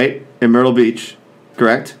 right, in Myrtle Beach.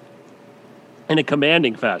 correct? In a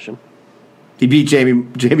commanding fashion. He beat Jamie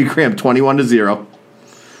Graham 21-0.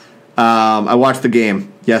 I watched the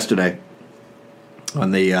game yesterday on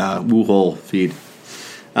the Woo-Hole feed.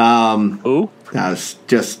 Who? I was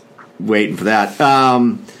just waiting for that.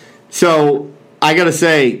 So I got to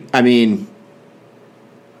say, I mean,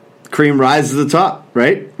 cream rises to the top,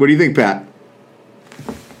 right? What do you think, Pat?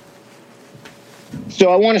 So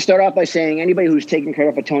I want to start off by saying anybody who's taking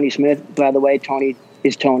credit for Tony Smith, by the way, Tony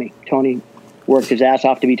is Tony. Tony worked his ass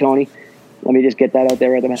off to be Tony. Let me just get that out there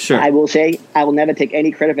right now. Sure. I will say I will never take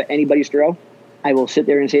any credit for anybody's throw. I will sit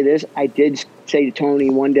there and say this. I did say to Tony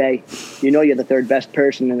one day, you know you're the third best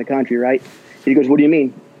person in the country, right? He goes, what do you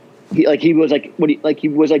mean? He was baffled. Like, he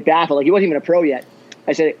wasn't even a pro yet.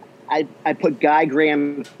 I said, I put Guy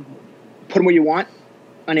Graham, put him where you want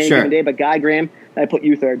on any given day, but Guy Graham, I put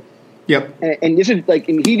you third. Yep. And this is like,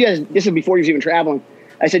 and this is before he was even traveling.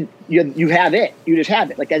 I said, you have it. You just have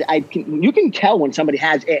it. Like you can tell when somebody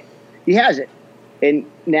has it. He has it. And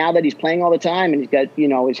now that he's playing all the time and he's got,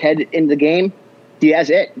 his head in the game, he has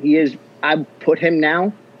it. I put him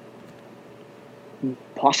now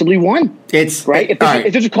possibly one. It's right.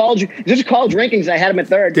 If this is college rankings, I had him at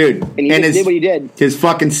third. Dude. And he did what he did. His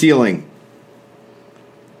fucking ceiling.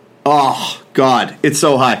 Oh, God. It's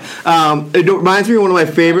so high. It reminds me of one of my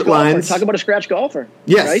favorite lines. Talk about a scratch golfer.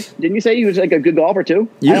 Yes. Right? Didn't you say he was like a good golfer, too?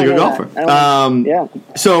 He was a good golfer. Yeah.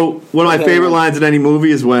 So, one of my favorite lines in any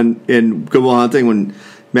movie is when, in Good Will Hunting, when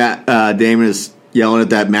Matt Damon is yelling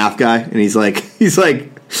at that math guy, and he's like,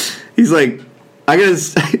 I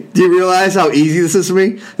gotta, do you realize how easy this is for me?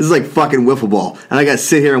 This is like fucking wiffle ball. And I gotta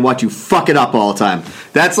sit here and watch you fuck it up all the time.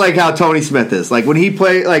 That's like how Tony Smith is. Like, when he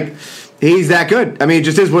plays, like, he's that good. I mean, it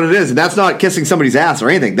just is what it is. And that's not kissing somebody's ass or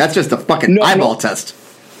anything. That's just a fucking eyeball test.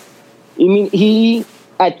 I mean,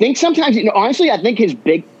 I think sometimes, honestly, I think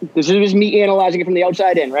this is me analyzing it from the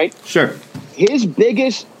outside in, right? Sure. His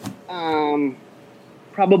biggest,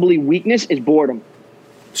 probably weakness is boredom.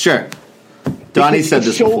 Sure. Donnie said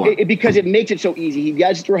this before. Because it makes it so easy. He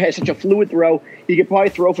has such a fluid throw. He could probably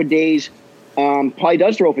throw for days. Probably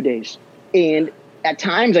does throw for days. And at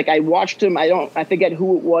times, like, I watched him. I forget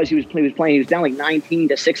who it was. He was playing. He was down like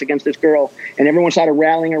 19-6 against this girl, and everyone started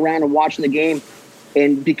rallying around and watching the game.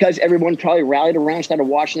 And because everyone probably rallied around, started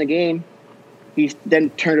watching the game, he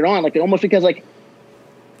then turned it on. Like, almost because like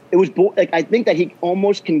it was like, I think that he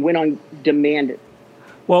almost can win on demand.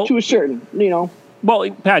 Well, to a certain, Well,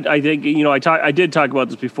 Pat, I think I did talk about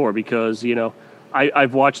this before because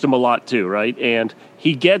I've watched him a lot too, right? And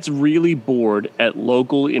he gets really bored at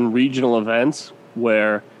local and regional events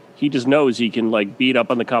where he just knows he can like beat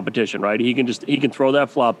up on the competition, right? He can throw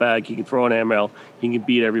that flop bag, he can throw an ML, he can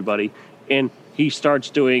beat everybody, and he starts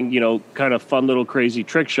doing kind of fun little crazy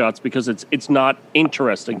trick shots because it's not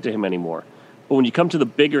interesting to him anymore. But when you come to the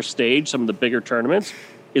bigger stage, some of the bigger tournaments,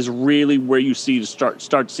 is really where you start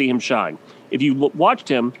to see him shine. If you watched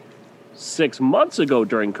him 6 months ago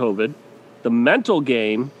during COVID, the mental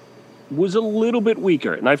game was a little bit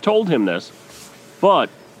weaker. And I've told him this. But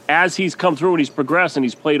as he's come through and he's progressed and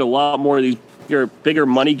he's played a lot more of these bigger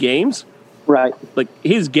money games, right? Like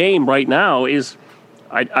his game right now is,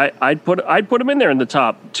 I'd put him in there in the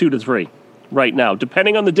top 2 to 3 right now,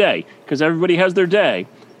 depending on the day, because everybody has their day.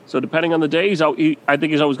 So depending on the day, I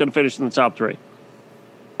think he's always going to finish in the top 3.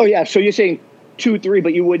 Oh yeah, so you're saying 2, 3,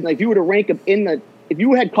 but you wouldn't, like, if you were to rank him if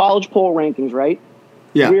you had college poll rankings, right?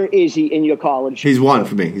 Yeah. Where is he in your college? He's 1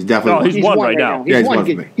 for me. He's definitely he's one right now. He's one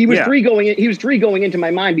for me. He was 3 going in. He was 3 going into my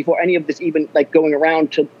mind before any of this even like going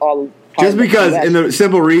around to all. Just because, and the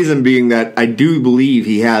simple reason being that I do believe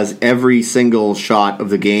he has every single shot of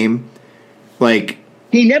the game. Like,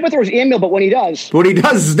 he never throws airmail, but when he does,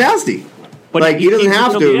 is nasty. But like, he doesn't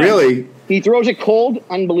have to, really. He throws it cold,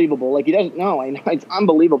 unbelievable. Like, he doesn't know. I know, it's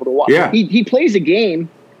unbelievable to watch. Yeah. He plays the game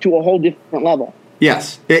to a whole different level.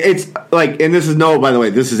 Yes. It's like, and this is by the way,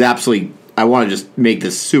 this is absolutely, I want to just make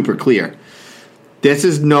this super clear. This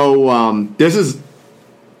is this is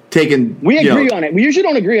taken. We agree on it. We usually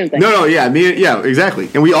don't agree on things. No, yeah, exactly.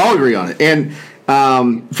 And we all agree on it. And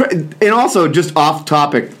also just off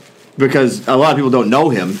topic, because a lot of people don't know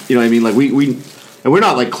him, you know what I mean? Like, and we're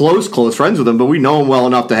not like close friends with him, but we know him well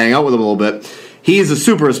enough to hang out with him a little bit. He is a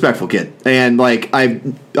super respectful kid, and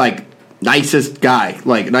nicest guy,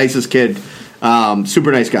 nicest kid,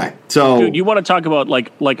 super nice guy. So, dude, you want to talk about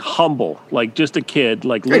like humble, like just a kid,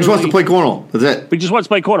 like he just wants to play cornhole. That's it. He just wants to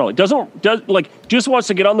play cornhole. Just wants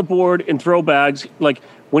to get on the board and throw bags. Like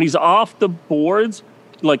when he's off the boards,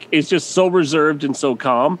 like it's just so reserved and so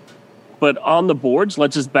calm. But on the boards,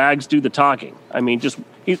 lets his bags do the talking. I mean,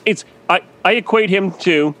 I equate him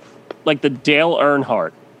to like the Dale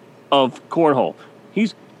Earnhardt of cornhole.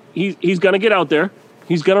 he's going to get out there.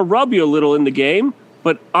 He's going to rub you a little in the game,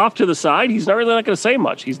 but off to the side, he's not going to say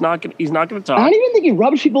much. He's not going to talk. I don't even think he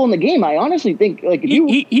rubs people in the game. I honestly think like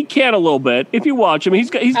he can a little bit if you watch him. He's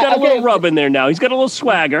got a little rub in there now. He's got a little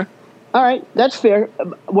swagger. All right, that's fair.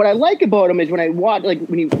 What I like about him is when I watch, like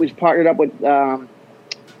when he was partnered up with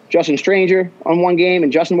Justin Stranger on one game,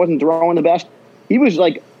 and Justin wasn't throwing the best. He was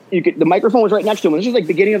like, the microphone was right next to him. This is like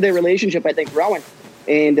the beginning of their relationship, I think, throwing.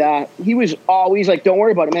 And he was always like, "Don't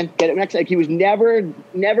worry about it, man. Get it next." Like he was never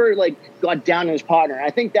like got down on his partner. I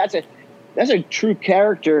think that's a true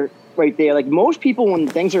character right there. Like most people, when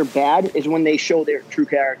things are bad, is when they show their true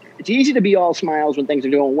character. It's easy to be all smiles when things are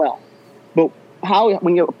going well, but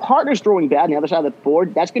when your partner's throwing bad on the other side of the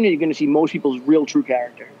board, that's you're going to see most people's real true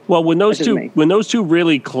character. Well, when those two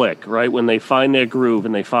really click, right? When they find their groove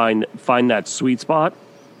and they find that sweet spot,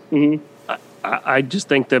 mm-hmm. I just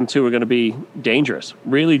think them two are going to be dangerous,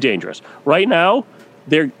 really dangerous. Right now,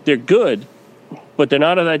 they're good, but they're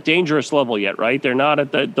not at that dangerous level yet, right? They're not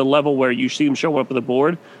at the level where you see them show up on the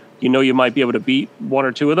board. You know you might be able to beat one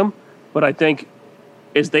or two of them, but I think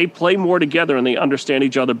as they play more together and they understand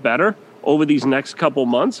each other better over these next couple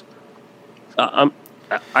months, I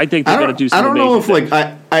think they're going to do something. I don't know if things.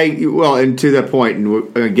 Well, and to that point,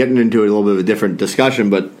 and we're getting into a little bit of a different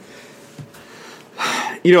discussion, but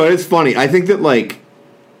it's funny. I think that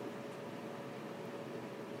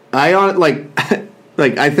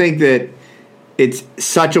I think that it's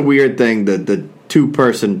such a weird thing, the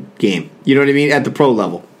two-person game. You know what I mean? At the pro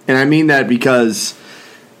level. And I mean that because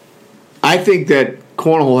I think that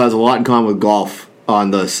cornhole has a lot in common with golf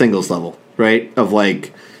on the singles level, right? Of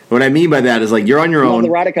what I mean by that is you're on your own. The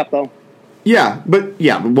Ryder Cup, though. Yeah,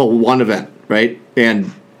 well, one event, right?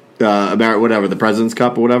 And the President's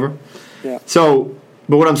Cup or whatever. Yeah. So,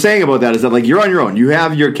 but what I'm saying about that is that you're on your own. You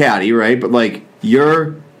have your caddy, right? But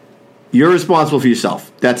you're responsible for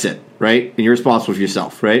yourself. That's it, right? And you're responsible for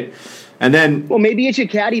yourself, right? And then, well, maybe it's your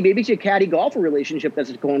caddy golfer relationship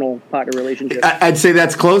that's a cornhole partner relationship. I'd say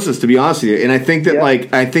that's closest, to be honest with you. And I think that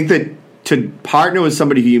I think that to partner with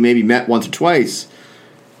somebody who you maybe met once or twice,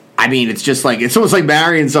 I mean, it's just it's almost like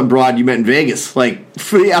marrying some broad you met in Vegas, for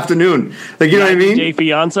the afternoon. You know what I mean? 90-day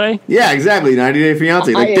fiance? Yeah, exactly. 90-day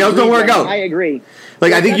fiance. Those don't work out. I agree.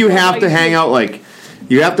 I think you have to hang out,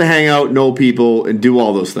 you have to hang out, know people, and do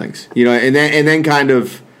all those things. And then kind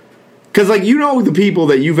of, because the people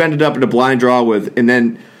that you've ended up in a blind draw with, and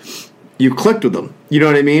then you clicked with them. You know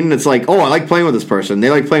what I mean? And it's I like playing with this person. They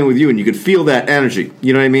like playing with you, and you could feel that energy.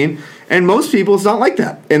 You know what I mean? And most people, it's not like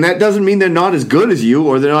that. And that doesn't mean they're not as good as you,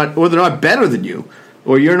 or they're not better than you,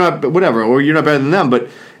 or you're not whatever, or you're not better than them. But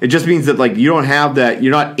it just means that you don't have that.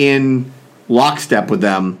 You're not in lockstep with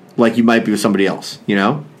them like you might be with somebody else.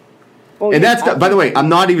 Well, and by the way, I'm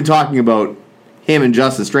not even talking about him and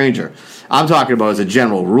Justin Stranger. I'm talking about as a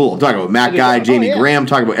general rule. I'm talking about Matt Guy, Jamie Graham. I'm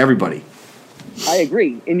talking about everybody. I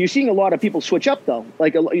agree, and you're seeing a lot of people switch up though.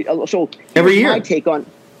 So every year.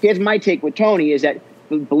 Here's my take with Tony is that,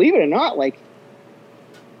 believe it or not,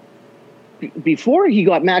 before he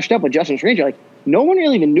got matched up with Justin Stranger, no one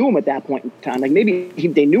really even knew him at that point in time. Maybe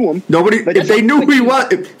they knew him. Nobody, if they knew who he was.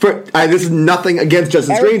 This is nothing against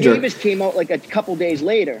Justin Eric Stranger. Davis came out a couple days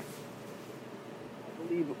later. I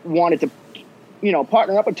believe wanted to,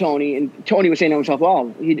 partner up with Tony, and Tony was saying to himself,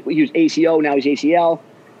 "Well, he was ACO, now he's ACL."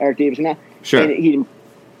 Eric Davis now. Sure. And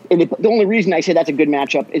the only reason I say that's a good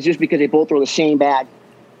matchup is just because they both throw the same bag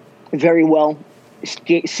very well.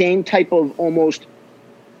 Same type of almost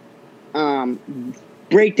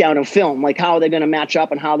breakdown of film, how they're going to match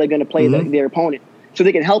up and how they're going to play their opponent, so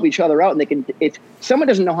they can help each other out. And if someone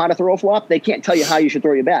doesn't know how to throw a flop, they can't tell you how you should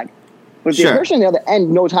throw your bag. But if the person on the other end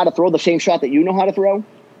knows how to throw the same shot that you know how to throw,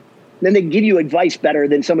 then they give you advice better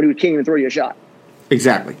than somebody who can't even throw you a shot.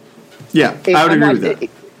 Exactly. Yeah, I would agree with that.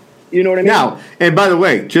 You know what I mean? Now, and by the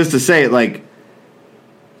way, just to say it,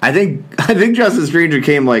 I think Justin Stranger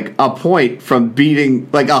came a point from beating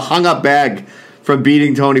a hung up bag from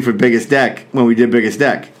beating Tony for biggest deck when we did biggest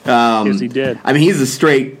deck. Yes, he did. I mean, he's a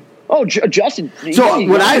straight. Oh, Justin. So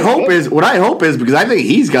what I hope is because I think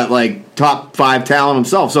he's got top 5 talent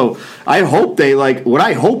himself. So I hope they what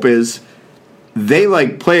I hope is they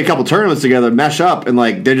play a couple tournaments together, mesh up, and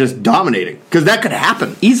they're just dominating, because that could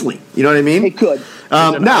happen easily. You know what I mean? It could.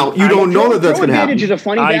 Now you don't know that that's going to happen. Pro Advantage is a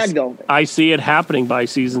funny bag, though. I see it happening by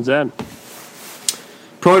season's end.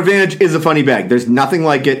 Pro Advantage is a funny bag. There's nothing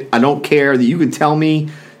like it. I don't care that you can tell me,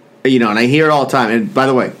 and I hear it all the time. And by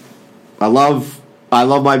the way, I love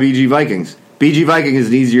my BG Vikings. BG Viking is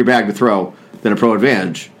an easier bag to throw than a Pro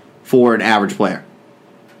Advantage for an average player.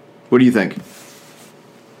 What do you think?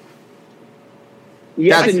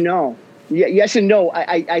 Yes and no. Yes and no.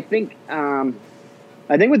 I think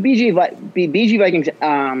I think with BG Vikings,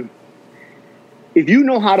 if you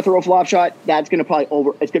know how to throw a flop shot, that's going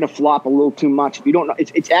to it's going to flop a little too much. If you don't know,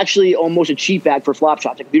 it's actually almost a cheap bag for flop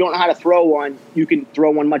shots. Like if you don't know how to throw one, you can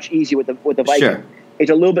throw one much easier with the Viking. Sure.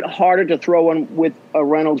 It's a little bit harder to throw one with a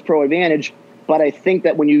Reynolds Pro Advantage, but I think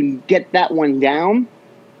that when you get that one down,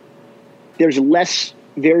 there's less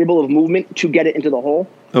variable of movement to get it into the hole.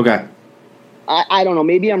 Okay. I don't know.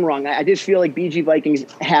 Maybe I'm wrong. I just feel like BG Vikings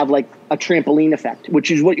have like a trampoline effect, which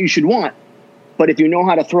is what you should want. But if you know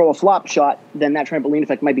how to throw a flop shot, then that trampoline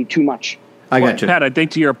effect might be too much. I got you. Pat, I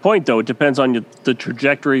think to your point, though, it depends on the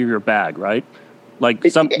trajectory of your bag, right? Like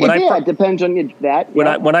it depends on that.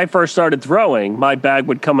 When I first started throwing, my bag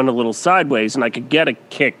would come in a little sideways, and I could get a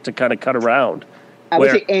kick to kind of cut around. I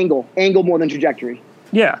would say angle more than trajectory.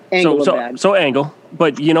 Yeah, so angle.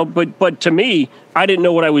 But but to me, I didn't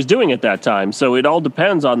know what I was doing at that time. So it all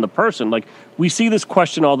depends on the person. Like we see this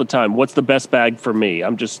question all the time: what's the best bag for me?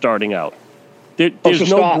 I'm just starting out. There's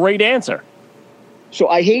no great answer. So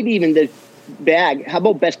I hate even the bag. How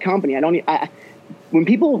about best company? When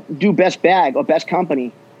people do best bag or best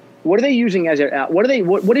company, what are they using as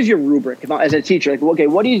what is your rubric as a teacher? Like, okay,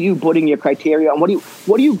 what are you putting your criteria on? What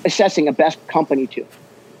are you assessing a best company to?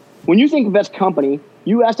 When you think of best company,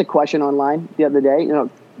 you asked a question online the other day, a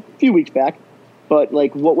few weeks back, but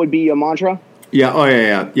like, what would be your mantra? Yeah. Oh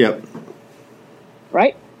yeah. Yep.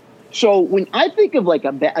 Right. So when I think of like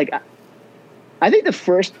I think the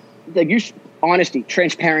first, honesty,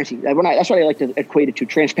 transparency. That's what I like to equate it to,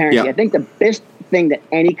 transparency. Yeah. I think the best thing that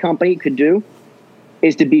any company could do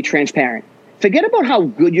is to be transparent. Forget about how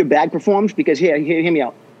good your bag performs, because hear me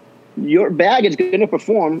out. Your bag is going to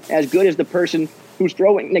perform as good as the person who's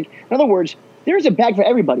throwing. Like, in other words, there's a bag for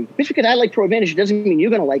everybody. Just because I like Pro Advantage doesn't mean you're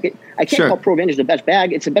going to like it. I can't call Pro Advantage the best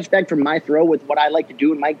bag. It's the best bag for my throw with what I like to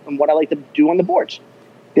do and what I like to do on the boards.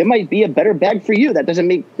 There might be a better bag for you. That doesn't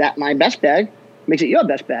make that my best bag. It makes it your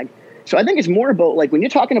best bag. So I think it's more about, like, when you're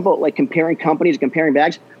talking about, like, comparing companies, comparing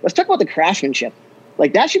bags, let's talk about the craftsmanship.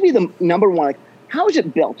 Like, that should be the number one. Like, how is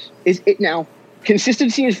it built? Is it now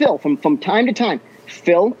consistency is fill from time to time?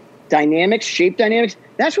 Fill, dynamics, shape dynamics.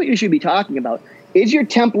 That's what you should be talking about. Is your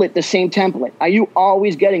template the same template? Are you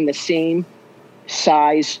always getting the same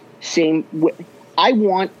size, same width? I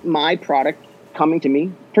want my product coming to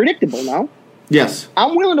me predictable now. Yes.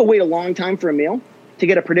 I'm willing to wait a long time for a meal to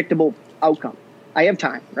get a predictable outcome. I have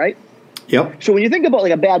time, right? Yep. So when you think about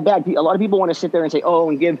like a bad bag, a lot of people want to sit there and say, "Oh,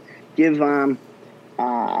 and give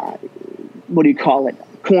what do you call it?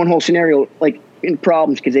 Cornhole scenario, like in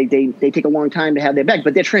problems because they take a long time to have their bag,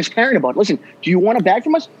 but they're transparent about it. Listen, do you want a bag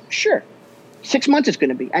from us? Sure. 6 months it's going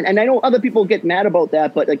to be, and I know other people get mad about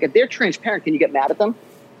that, but like if they're transparent, can you get mad at them?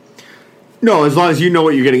 No, as long as you know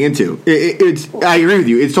what you're getting into. I agree with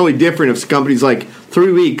you. It's totally different if somebody's like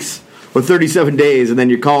 3 weeks or 37 days, and then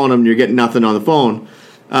you're calling them and you're getting nothing on the phone.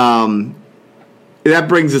 That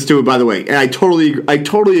brings us to it, by the way. And I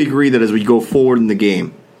totally agree that as we go forward in the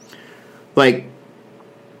game, like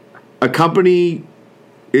a company,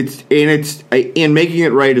 and making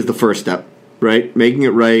it right is the first step, right? Making it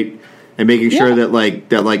right and making sure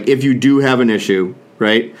that if you do have an issue,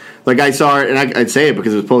 right? Like I saw it, and I'd say it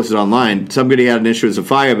because it was posted online. Somebody had an issue with some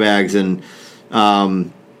fire bags, and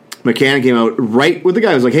McCracken came out right with the guy.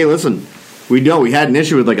 He was like, "Hey, listen, we had an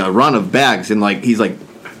issue with like a run of bags, and like he's like,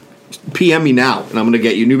 PM me now, and I'm going to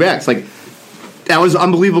get you new bags." Like that was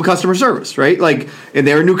unbelievable customer service, right? Like, and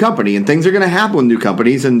they're a new company, and things are going to happen with new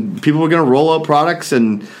companies, and people are going to roll out products,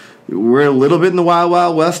 and we're a little bit in the wild,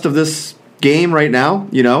 wild west of this game right now,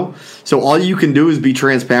 So all you can do is be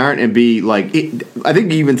transparent and be like, I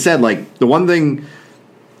think he even said like the one thing,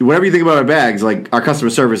 whatever you think about our bags, like our customer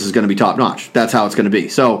service is going to be top notch. That's how it's going to be.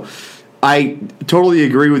 So I totally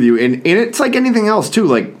agree with you, and it's like anything else too.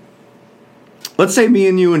 Like, let's say me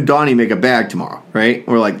and you and Donnie make a bag tomorrow, right?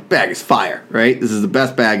 We're like, bag is fire, right? This is the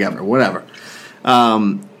best bag ever, whatever.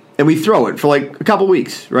 And we throw it for like a couple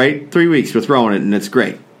weeks, right? 3 weeks, we're throwing it, and it's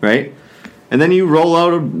great, right? And then you roll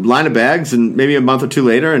out a line of bags, and maybe a month or two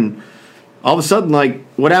later, and all of a sudden, like,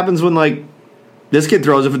 what happens when, like, this kid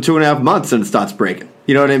throws it for 2.5 months and it starts breaking?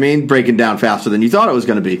 You know what I mean? Breaking down faster than you thought it was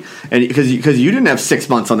going to be. And because you didn't have 6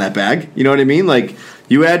 months on that bag, you know what I mean? Like,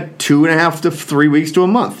 you had 2.5 to 3 weeks to a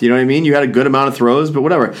month. You know what I mean? You had a good amount of throws, but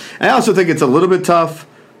whatever. I also think it's a little bit tough,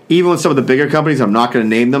 even with some of the bigger companies. I'm not going to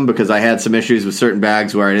name them because I had some issues with certain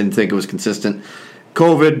bags where I didn't think it was consistent.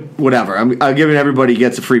 COVID, whatever. I'm giving everybody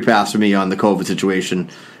gets a free pass from me on the COVID situation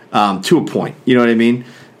to a point. You know what I mean?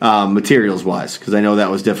 Materials-wise, because I know that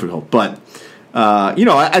was difficult. But,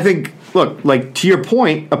 I think, look, like to your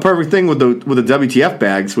point, a perfect thing with the WTF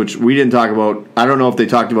bags, which we didn't talk about. I don't know if they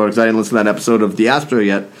talked about it because I didn't listen to that episode of the Astro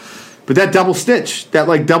yet. But But that double stitch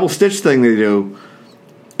thing they do,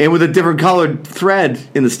 and with a different colored thread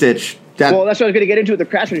in the stitch. Well, that's what I was going to get into with the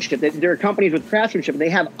craftsmanship. There are companies with craftsmanship, and they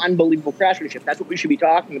have unbelievable craftsmanship. That's what we should be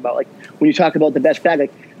talking about. Like when you talk about the best bag,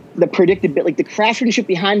 like the predictability, like the craftsmanship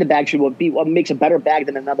behind the bag should be what makes a better bag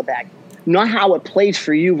than another bag. Not how it plays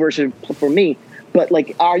for you versus for me, but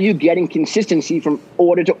like, are you getting consistency from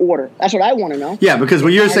order to order? That's what I want to know. Yeah, because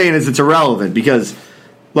what you're saying is it's irrelevant because,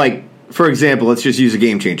 like, for example, let's just use a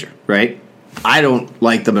Game Changer, right? I don't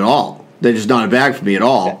like them at all. They're just not a bag for me at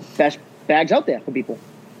all. Best bags out there for people.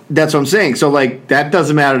 That's what I'm saying. So, like, that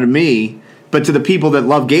doesn't matter to me, but to the people that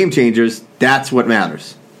love Game Changers, that's what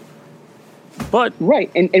matters. But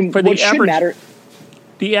right, and for what should matter,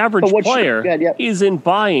 the average player isn't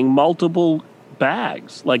buying multiple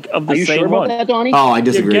bags like of the same one. Are you sure about that, Donnie? Oh, I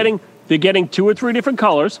disagree. They're getting 2 or 3 different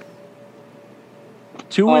colors.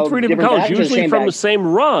 2 or 3 different colors, usually from the same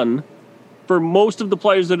run for most of the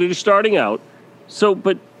players that are just starting out. So,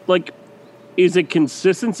 but like, is it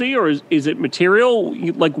consistency or is it material?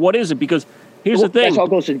 Like, what is it? Because here's the thing. That all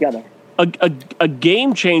goes together. A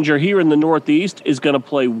Game Changer here in the Northeast is going to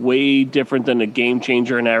play way different than a Game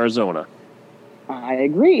Changer in Arizona. I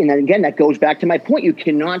agree. And then again, that goes back to my point. You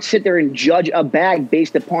cannot sit there and judge a bag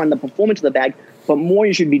based upon the performance of the bag, but more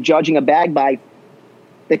you should be judging a bag by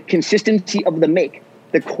the consistency of the make,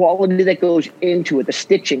 the quality that goes into it, the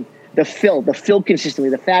stitching, the fill consistency,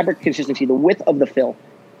 the fabric consistency, the width of the fill.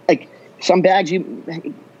 Like some bags,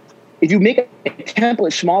 if you make a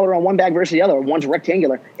template smaller on one bag versus the other, or one's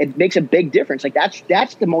rectangular, it makes a big difference. Like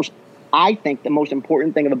that's the most, I think, the most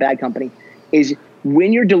important thing of a bag company is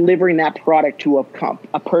when you're delivering that product to a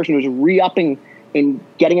person who's re-upping and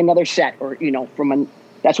getting another set, or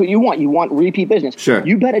that's what you want. You want repeat business. Sure.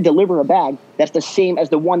 You better deliver a bag that's the same as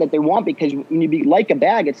the one that they want, because when you like a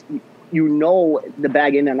bag, it's the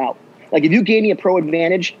bag in and out. Like if you gave me a Pro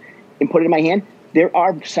Advantage and put it in my hand, there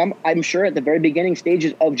are some, I'm sure, at the very beginning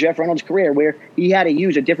stages of Jeff Reynolds' career where he had to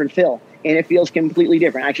use a different fill, and it feels completely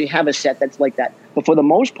different. I actually have a set that's like that. But for the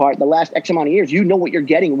most part, the last X amount of years, you know what you're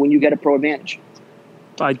getting when you get a Pro Advantage.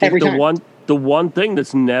 I think the one thing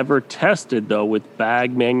that's never tested, though, with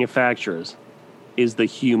bag manufacturers is the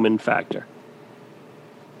human factor.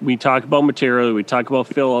 We talk about material, we talk about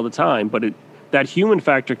fill all the time, but that human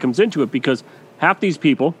factor comes into it because half these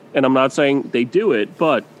people, and I'm not saying they do it,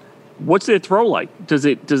 but what's their throw like? Does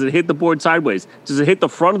it hit the board sideways? Does it hit the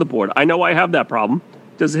front of the board? I know I have that problem.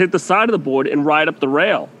 Does it hit the side of the board and ride up the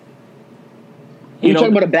rail? Are you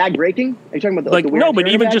talking about a bag breaking? Are you talking about the no? But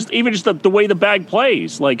even just the way the bag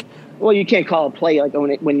plays, like. Well, you can't call it play like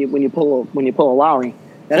when you pull a Lowry.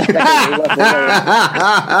 That's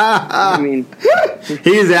I mean,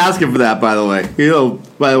 he's asking for that. By the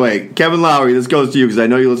way, Kevin Lowry, this goes to you because I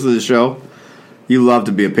know you listen to the show. You love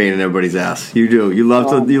to be a pain in everybody's ass. You do. You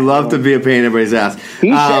love to be a pain in everybody's ass.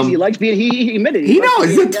 He says he likes being. He admitted. He knows.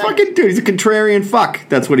 He's a fucking dude. He's a contrarian fuck.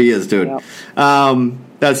 That's what he is, dude. Yeah.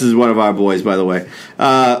 This is one of our boys, by the way.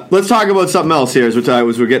 Let's talk about something else here as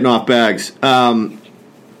we're getting off bags.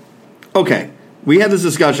 Okay, we had this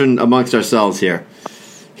discussion amongst ourselves here.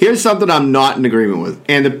 Here's something I'm not in agreement with.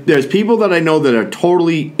 And there's people that I know that are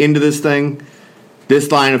totally into this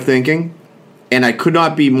line of thinking, and I could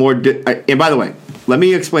not be more... and by the way, let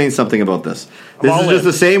me explain something about this. This is just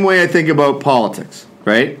the same way I think about politics,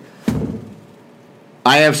 right?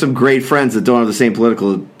 I have some great friends that don't have the same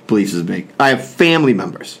political beliefs as me. I have family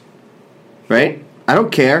members, right? I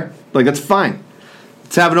don't care. Like, that's fine.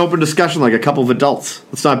 Let's have an open discussion like a couple of adults.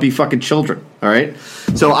 Let's not be fucking children, all right?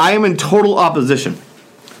 So I am in total opposition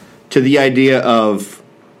to the idea of,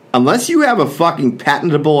 unless you have a fucking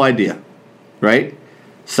patentable idea, right?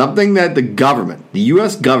 Something that the government, the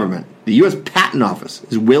U.S. government, the U.S. Patent Office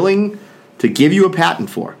is willing to give you a patent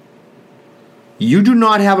for, you do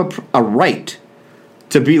not have a right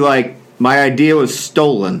to be like, my idea was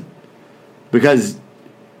stolen, because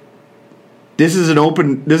this is an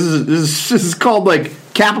open. This is called like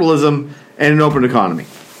capitalism and an open economy.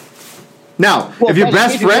 Now, if your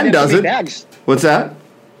best friend does it, what's that?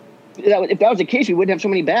 If that was the case, we wouldn't have so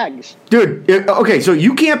many bags, dude. Okay, so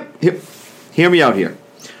you can't hear me out here,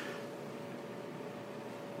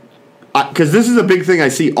 because this is a big thing I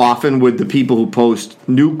see often with the people who post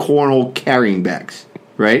new cornhole carrying bags,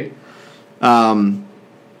 right?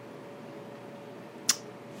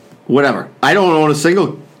 Whatever. I don't own a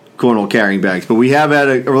single cornhole carrying bags, but we have had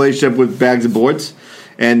a relationship with Bags and Boards,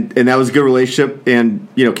 and that was a good relationship, and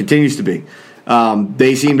continues to be.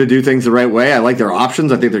 They seem to do things the right way. I like their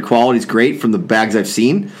options. I think their quality is great from the bags I've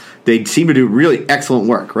seen. They seem to do really excellent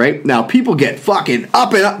work, right? Now, people get fucking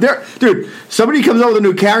up and up. Dude, somebody comes out with a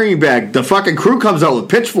new carrying bag. The fucking crew comes out with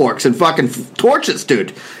pitchforks and fucking torches,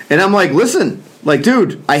 dude. And I'm like, listen, like,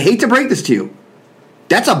 dude, I hate to break this to you.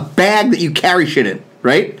 That's a bag that you carry shit in,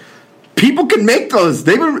 right? People can make those.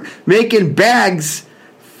 They've been making bags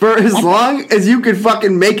for as long as you could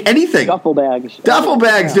fucking make anything. Duffel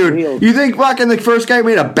bags, dude. Wheels. You think fucking the first guy who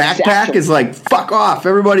made a backpack is like, fuck off.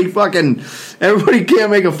 Everybody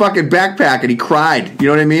can't make a fucking backpack, and he cried. You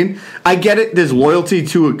know what I mean? I get it. There's loyalty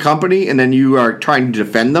to a company, and then you are trying to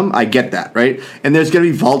defend them. I get that, right? And there's going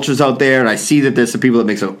to be vultures out there, and I see that there's some people that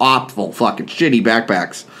make some awful fucking shitty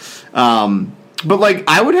backpacks. But like,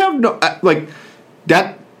 I would have no, like,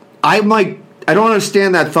 that, I'm like, I don't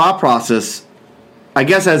understand that thought process. I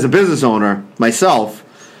guess as a business owner myself,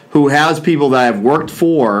 who has people that I've worked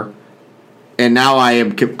for, and now I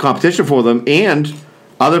am competition for them, and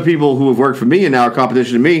other people who have worked for me and now are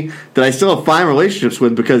competition to me, that I still have fine relationships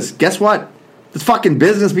with, because guess what? It's fucking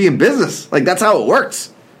business being business. Like, that's how it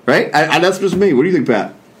works, right? That's just me. What do you think,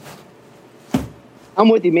 Pat? I'm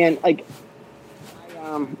with you, man. Like,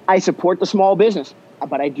 I support the small business,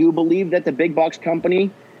 but I do believe that the big box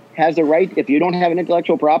company has the right, if you don't have an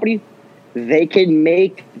intellectual property, they can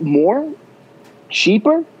make more,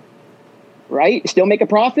 cheaper, right? Still make a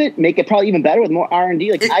profit, make it probably even better with more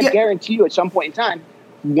R&D. Like, I guarantee you at some point in time,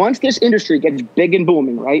 once this industry gets big and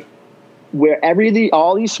booming, right, where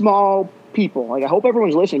all these small people, like, I hope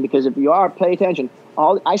everyone's listening, because if you are, pay attention.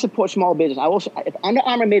 I support small business. If Under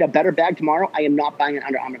Armour made a better bag tomorrow, I am not buying an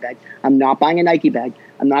Under Armour bag. I'm not buying a Nike bag.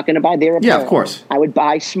 I'm not going to buy their apparel. Yeah, of course. I would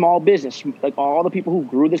buy small business, like all the people who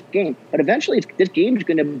grew this game. But eventually, this game is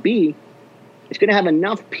going to be, it's going to have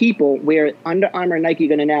enough people where Under Armour and Nike are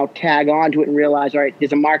going to now tag on to it and realize, all right,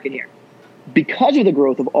 there's a market here, because of the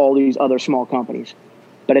growth of all these other small companies.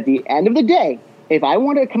 But at the end of the day, if I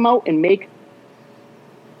wanted to come out and make,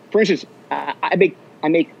 for instance,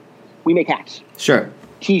 we make hats. Sure.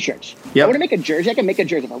 T-shirts. Yep. I want to make a jersey. I can make a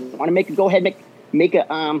jersey. If I want to go ahead and make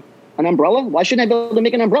an umbrella, why shouldn't I be able to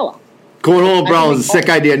make an umbrella? Cornhole umbrella is a sick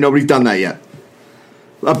idea. Nobody's done that yet.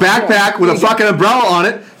 A backpack with a fucking umbrella on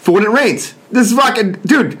it for when it rains. This is fucking,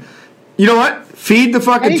 dude. You know what? Feed the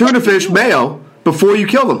fucking tuna fish mayo before you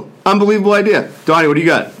kill them. Unbelievable idea. Donnie, what do you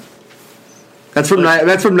got? That's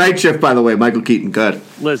from Night Shift, by the way. Michael Keaton. Good.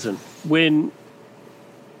 Listen,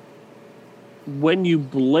 when you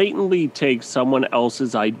blatantly take someone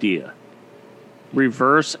else's idea,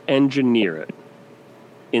 reverse engineer it,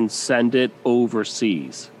 and send it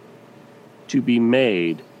overseas to be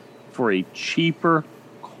made for a cheaper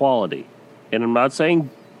quality, and I'm not saying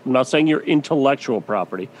your intellectual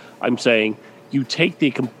property. I'm saying you take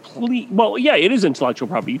the complete. Well, yeah, it is intellectual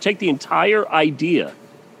property. You take the entire idea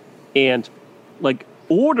and like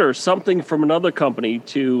order something from another company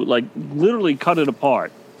to like literally cut it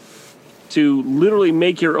apart, to literally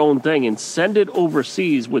make your own thing and send it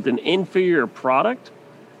overseas with an inferior product.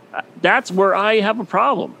 That's where I have a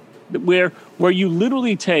problem. Where you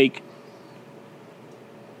literally take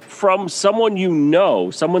from someone you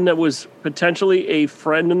know, someone that was potentially a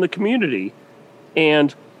friend in the community,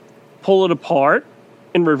 and pull it apart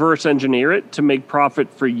and reverse engineer it to make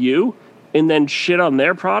profit for you, and then shit on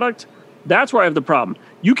their product. That's where I have the problem.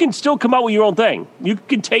 You can still come out with your own thing. You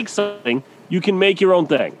can take something, you can make your own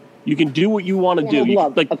thing. You can do what you want to do.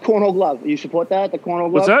 Like a cornhole glove. You support that? The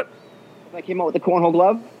cornhole glove? What's that? If I came out with the cornhole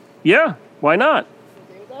glove? Yeah, why not?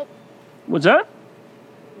 Okay with that? What's that?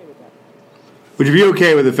 Okay with that. Would you be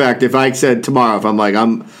okay with the fact if I said tomorrow, if I'm like,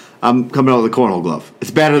 I'm coming out with a cornhole glove?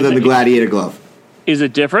 It's better than the gladiator glove. Is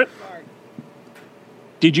it different?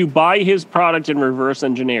 Did you buy his product and reverse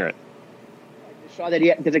engineer it? I just saw that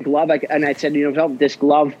there's a glove, and I said, this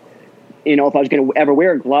glove, if I was going to ever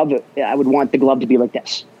wear a glove, I would want the glove to be like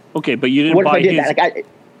this. Okay, but you didn't what buy if I did his. That?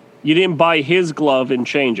 You didn't buy his glove and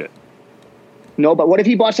change it. No, but what if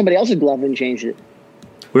he bought somebody else's glove and changed it?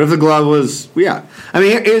 What if the glove was? Yeah, I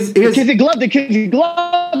mean, here's because the glove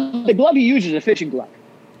he uses is a fishing glove.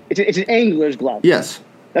 It's an angler's glove. Yes,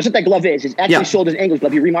 that's what that glove is. It's actually sold as an angler's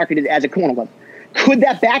glove. He remarketed it as a cornhole glove. Could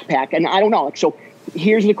that backpack? And I don't know. So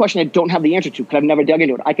here's the question I don't have the answer to because I've never dug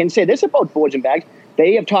into it. I can say this about boards and bags.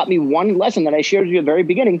 They have taught me one lesson that I shared with you at the very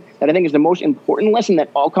beginning that I think is the most important lesson that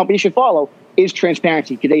all companies should follow is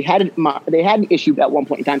transparency. Because they had an issue at one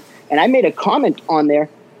point in time, and I made a comment on there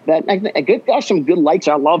that I got some good likes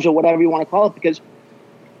or loves or whatever you want to call it because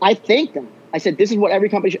I thanked them. I said this is what every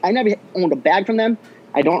company should. I never owned a bag from them.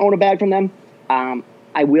 I don't own a bag from them.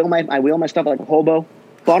 I wheel my stuff like a hobo.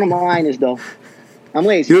 Bottom line is though, I'm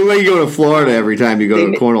lazy. You look like you go to Florida every time you go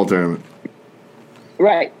to a cornhole tournament.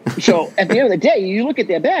 Right. So at the end of the day, you look at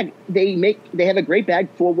their bag. They have a great bag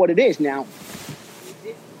for what it is. Now,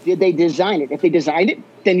 did they design it? If they designed it,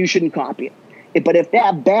 then you shouldn't copy it. But if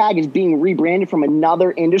that bag is being rebranded from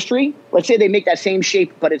another industry, let's say they make that same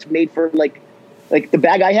shape, but it's made for like the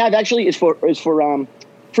bag I have actually is for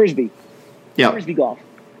frisbee. Yeah. Frisbee golf.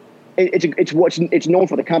 It's known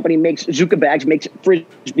for. The company makes Zuka bags, makes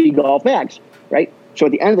frisbee golf bags, right? So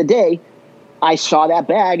at the end of the day, I saw that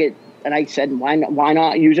bag and I said, why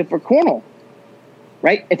not use it for cornhole,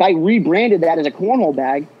 right? If I rebranded that as a cornhole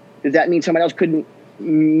bag, does that mean somebody else couldn't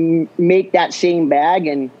make that same bag?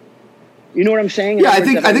 And you know what I'm saying? Yeah, I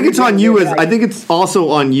think it's on you. I think it's also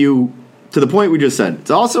on you. To the point we just said, it's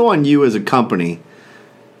also on you as a company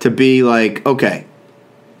to be like, okay,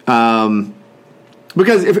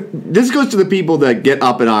 because if this goes to the people that get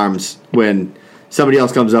up in arms when somebody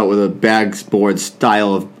else comes out with a bags board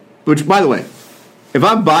style of, which by the way, if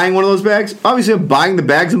I'm buying one of those bags, obviously I'm buying the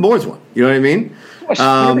bags and boards one. You know what I mean?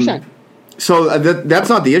 100%. So that's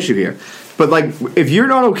not the issue here. But like, if you're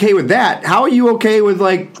not okay with that, how are you okay with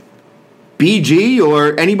like BG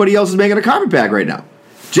or anybody else is making a carpet bag right now?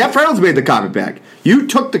 Jeff Reynolds made the carpet bag. You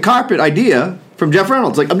took the carpet idea from Jeff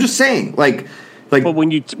Reynolds. Like, I'm just saying, like. But when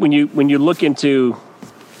you look into,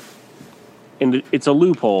 it's a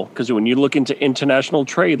loophole because when you look into international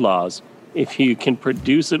trade laws, if you can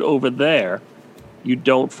produce it over there, you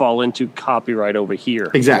don't fall into copyright over here.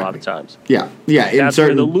 Exactly. A lot of times. Yeah. That's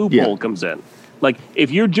where the loophole comes in. Like, if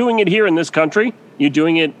you're doing it here in this country, you're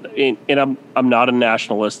doing it and I'm not a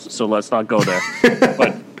nationalist, so let's not go there.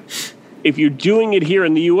 But if you're doing it here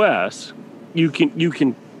in the U.S., you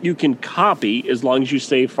can copy as long as you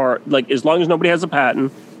stay far. Like, as long as nobody has a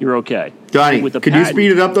patent, you're okay. Donnie, could you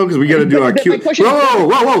speed it up though? Because we got to do our Q.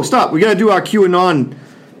 Whoa! Stop! We got to do our QAnon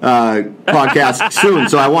podcast soon,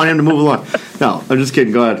 so I want him to move along. No, I'm just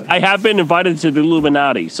kidding. Go ahead. I have been invited to the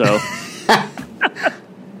Illuminati, so that's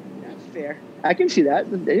fair. I can see that.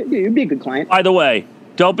 You'd be a good client. By the way,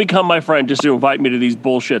 don't become my friend just to invite me to these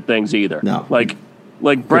bullshit things either. No, like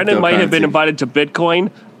Brendan might have been invited to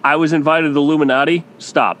Bitcoin. I was invited to the Illuminati.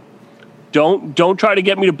 Stop. Don't try to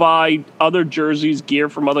get me to buy other jerseys, gear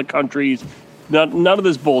from other countries. None of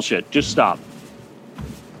this bullshit. Just stop.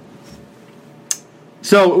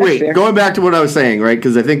 So, wait, going back to what I was saying, right,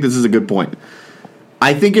 because I think this is a good point.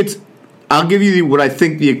 I think I'll give you what I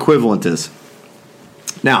think the equivalent is.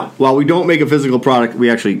 Now, while we don't make a physical product, we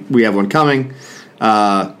have one coming,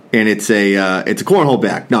 and it's a cornhole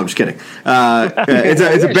bag. No, I'm just kidding.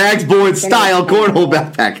 It's a bags board style cornhole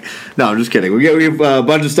backpack. No, I'm just kidding. We have a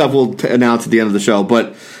bunch of stuff we'll announce at the end of the show,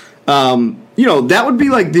 but that would be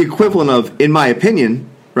like the equivalent of, in my opinion,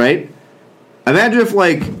 right? Imagine if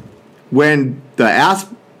like when the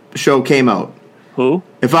Asp show came out. Who?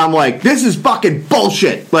 If I'm like, this is fucking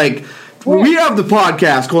bullshit. Like, we have the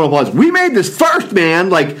podcast, Cornhole Plus. We made this first, man.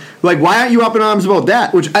 Like, why aren't you up in arms about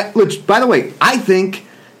that? Which, by the way, I think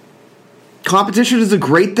competition is a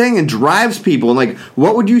great thing and drives people. And like,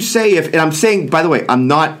 what would you say if? And I'm saying, by the way, I'm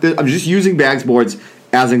just using bags boards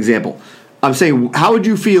as an example. I'm saying, how would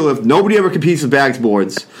you feel if nobody ever competes with bags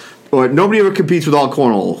boards? Or nobody ever competes with all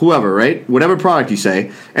cornhole, whoever, right? Whatever product you say.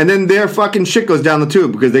 And then their fucking shit goes down the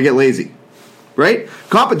tube because they get lazy. Right?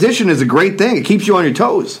 Competition is a great thing. It keeps you on your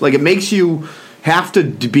toes. Like, it makes you have to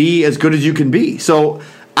be as good as you can be. So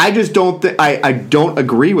I just don't I don't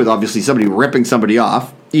agree with, obviously, somebody ripping somebody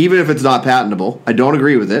off, even if it's not patentable. I don't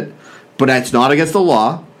agree with it. But it's not against the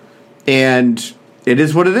law. And it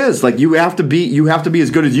is what it is. Like, you have to be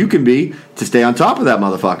as good as you can be to stay on top of that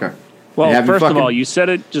motherfucker. Well, first of all, you said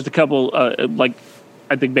it just a couple,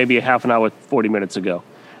 I think maybe a half an hour, 40 minutes ago.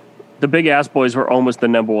 The Big Ass Boys were almost the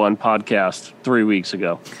number one podcast 3 weeks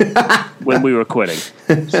ago when we were quitting.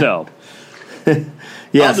 So,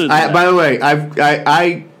 yes. By the way,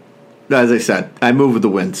 I, as I said, I move with the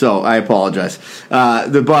wind, so I apologize.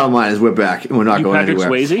 The bottom line is we're back and we're not going Patrick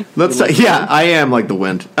anywhere. Swayze? I am like the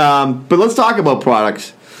wind. But let's talk about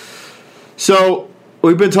products. So,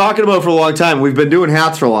 we've been talking about it for a long time. We've been doing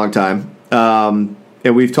hats for a long time.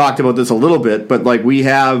 And we've talked about this a little bit, but like, we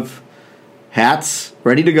have hats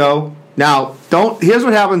ready to go. Now, here's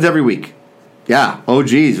what happens every week. Yeah, oh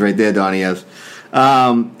geez, right there, Donnie has.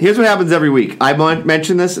 Here's what happens every week. I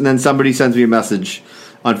mention this, and then somebody sends me a message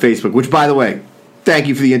on Facebook, which, by the way, thank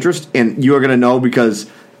you for the interest, and you are going to know because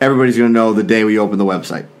everybody's going to know the day we open the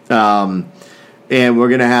website. And we're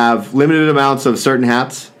going to have limited amounts of certain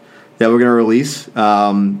hats that we're going to release.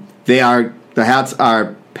 The hats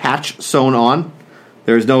are patch sewn on.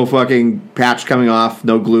 There's no fucking patch coming off,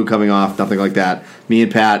 no glue coming off, nothing like that. Me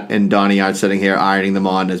and Pat and Donnie are sitting here ironing them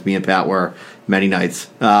on, as me and Pat were many nights.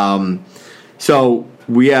 So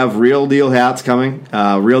we have Real Deal hats coming,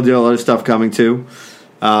 Real Deal other stuff coming too.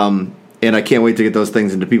 And I can't wait to get those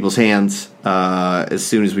things into people's hands as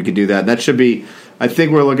soon as we can do that. That should be, I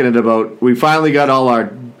think we're looking at we finally got all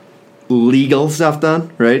our legal stuff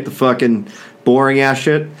done, right? The fucking boring ass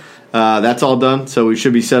shit. That's all done, so we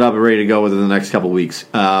should be set up and ready to go within the next couple weeks.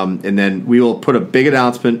 And then we will put a big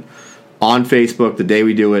announcement on Facebook the day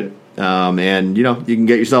we do it. And, you can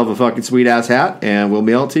get yourself a fucking sweet-ass hat, and we'll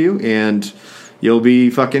mail it to you, and you'll be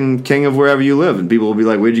fucking king of wherever you live. And people will be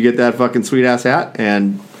like, where'd you get that fucking sweet-ass hat?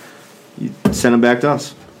 And you send them back to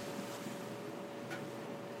us.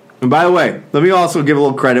 And by the way, let me also give a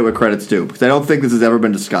little credit where credit's due, because I don't think this has ever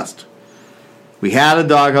been discussed. We had a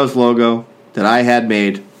Doghouse logo that I had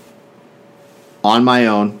made on my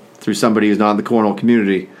own through somebody who's not in the cornhole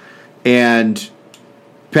community, and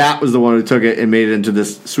Pat was the one who took it and made it into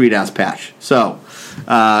this sweet ass patch. So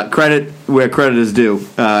credit where credit is due.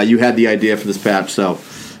 You had the idea for this patch, so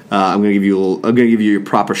I'm gonna give you your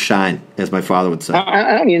proper shine, as my father would say.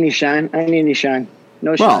 I don't need any shine. I don't need any shine.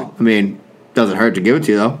 No shine. Well, I mean, doesn't hurt to give it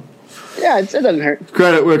to you though. Yeah, it doesn't hurt.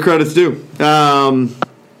 Credit where credit's due.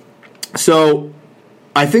 So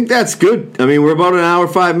I think that's good. I mean, we're about an hour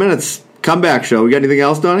 5 minutes. Comeback show. We got anything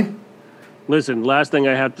else, Donnie? Listen, last thing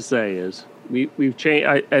I have to say is we've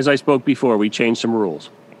changed. As I spoke before, we changed some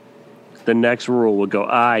rules. The next rule will go.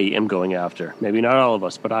 I am going after. Maybe not all of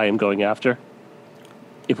us, but I am going after.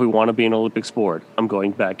 If we want to be an Olympic sport, I'm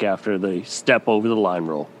going back after the step over the line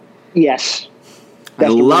rule. Yes, I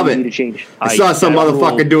love it. To change. I saw some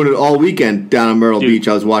motherfucker doing it all weekend down in Myrtle Beach.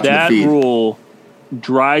 I was watching the feed. That rule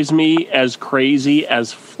drives me as crazy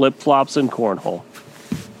as flip flops and cornhole.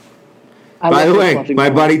 By the way, my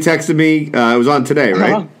buddy texted me. It was on today,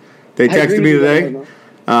 right? Uh-huh. They texted me today.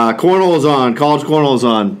 Cornhole is on. College cornhole is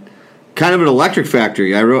on. Kind of an electric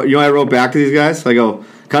factory. I wrote back to these guys. I go,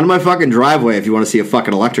 come to my fucking driveway if you want to see a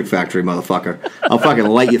fucking electric factory, motherfucker. I'll fucking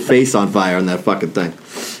light your face on fire on that fucking thing.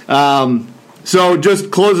 So just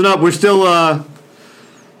closing up, we're still kind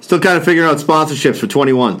of figuring out sponsorships for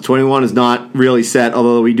 21. 21 is not really set,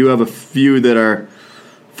 although we do have a few that are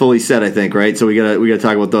fully set, I think, right? So we gotta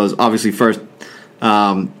talk about those. Obviously, first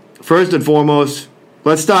and foremost,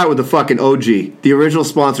 let's start with the fucking OG, the original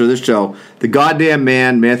sponsor of this show, the goddamn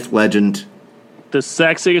man, myth, legend, the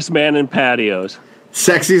sexiest man in patios.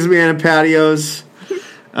 Sexiest man in patios.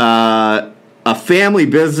 A family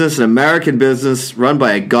business, an American business run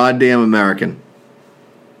by a goddamn American.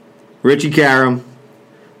 Richie Karam,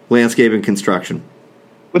 Landscape and Construction.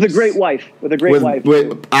 With a great wife. With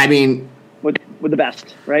the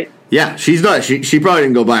best, right? Yeah, she's not. She probably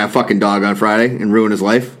didn't go buy a fucking dog on Friday and ruin his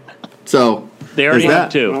life. So they already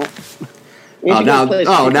have two.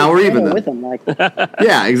 Now we're even then. With them,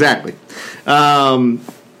 yeah, exactly.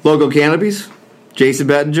 Logo Canopies, Jason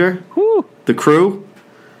Bettinger, the crew,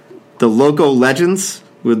 the Loco Legends.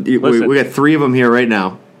 We got three of them here right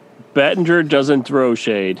now. Bettinger doesn't throw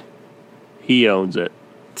shade; he owns it.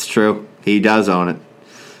 It's true. He does own it.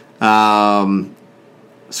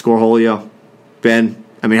 Scorholio. Ben,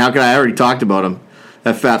 I mean, how could I already talked about him?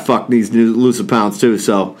 That fat fuck needs to lose some pounds too.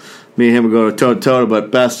 So me and him will go toe to toe, but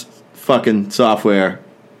best fucking software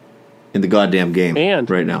in the goddamn game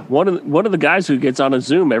right now. One of the guys who gets on a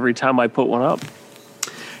Zoom every time I put one up.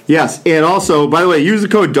 Yes, and also, by the way, use the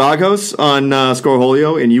code Doghouse on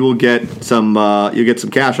Scorholio, and you will get some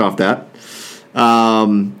cash off that.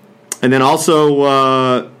 And then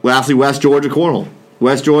also, lastly, West Georgia Cornhole.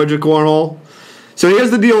 West Georgia Cornhole. So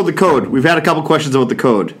here's the deal with the code. We've had a couple questions about the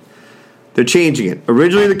code. They're changing it.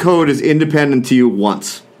 Originally, the code is independent to you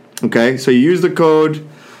once. Okay? So you use the code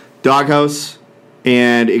Doghouse,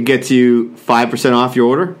 and it gets you 5% off your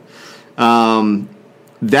order.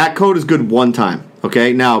 That code is good one time.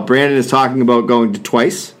 Okay? Now, Brandon is talking about going to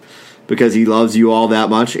twice because he loves you all that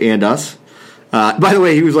much and us. By the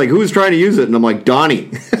way, he was like, who's trying to use it? And I'm like,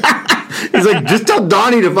 Donnie. He's like, just tell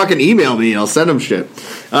Donnie to fucking email me and I'll send him shit.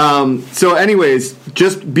 So anyways,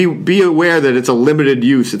 just be aware that it's a limited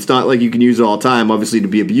use. It's not like you can use it all the time, obviously, to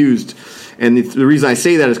be abused. And the reason I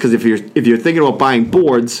say that is because if you're thinking about buying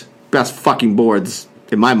boards, best fucking boards,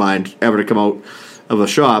 in my mind, ever to come out of a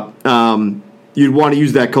shop, you'd want to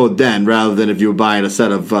use that code then rather than if you were buying a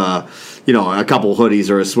set of, a couple hoodies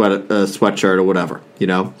or a sweatshirt or whatever,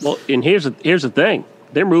 Well, and here's the thing.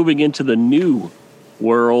 They're moving into the new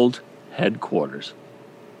world headquarters.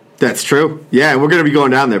 That's true. Yeah, we're going to be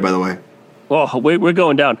going down there, by the way. Oh, we're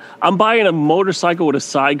going down. I'm buying a motorcycle with a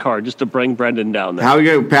sidecar just to bring Brendan down there. How are we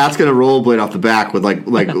going? Pat's going to rollerblade off the back with like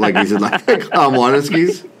he's in water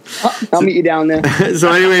skis. I'll meet you down there.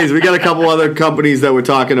 So, anyways, we got a couple other companies that we're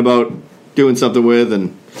talking about doing something with,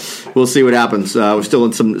 and we'll see what happens. We're still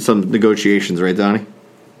in some negotiations, right, Donnie?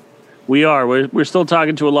 We are. We're still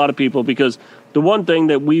talking to a lot of people because the one thing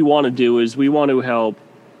that we want to do is we want to help,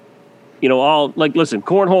 listen,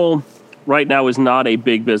 cornhole right now is not a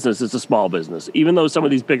big business. It's a small business. Even though some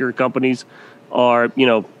of these bigger companies are,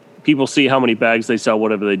 people see how many bags they sell,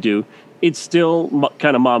 whatever they do. It's still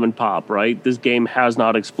kind of mom and pop, right? This game has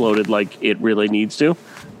not exploded like it really needs to,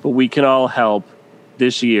 but we can all help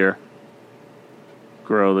this year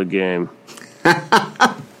grow the game.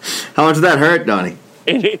 How much did that hurt, Donnie?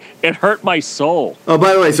 It hurt my soul. Oh,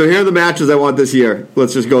 by the way, so here are the matches I want this year.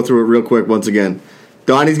 Let's just go through it real quick once again.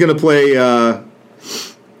 Donnie's going to play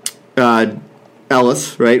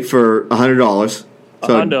Ellis, right, for $100.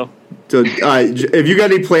 Hundo. So if you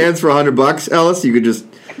got any plans for $100, Ellis, you could just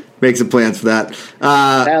make some plans for that.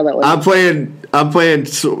 I'm playing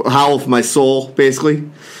Howl for my soul, basically.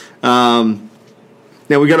 Now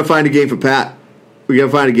we got to find a game for Pat. We got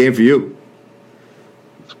to find a game for you.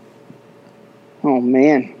 Oh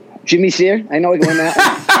man, Jimmy Sear. I know I can win that.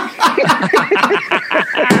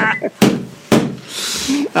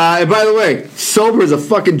 And by the way, sober is a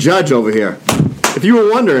fucking judge over here. If you were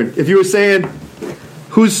wondering, if you were saying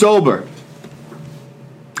who's sober,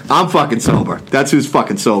 I'm fucking sober. That's who's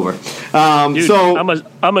fucking sober. Dude, so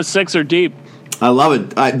I'm a sixer deep. I love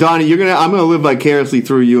it, Donnie. I'm gonna live vicariously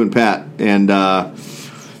through you and Pat, and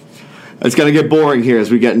it's gonna get boring here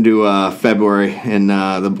as we get into February and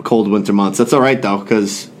the cold winter months. That's all right though,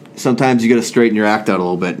 because sometimes you gotta straighten your act out a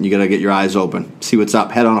little bit, and you gotta get your eyes open, see what's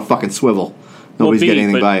up, head on a fucking swivel. Nobody's getting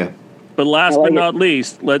anything by you. But last but not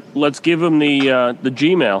least, let's give them the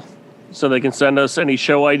Gmail so they can send us any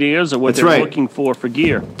show ideas or what they're looking for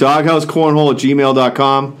gear.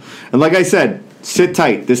 Doghousecornhole@gmail.com. And like I said, sit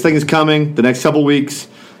tight. This thing is coming the next couple weeks.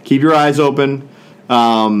 Keep your eyes open.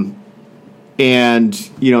 And,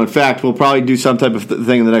 in fact, we'll probably do some type of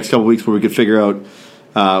thing in the next couple weeks where we could figure out,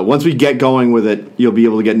 once we get going with it, you'll be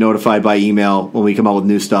able to get notified by email when we come out with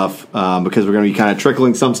new stuff, because we're going to be kind of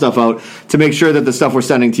trickling some stuff out to make sure that the stuff we're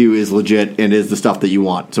sending to you is legit and is the stuff that you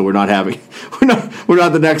want. So we're not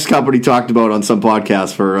the next company talked about on some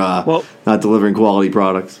podcast for not delivering quality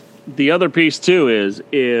products. The other piece, too, is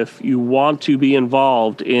if you want to be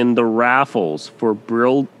involved in the raffles for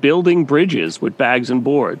building bridges with bags and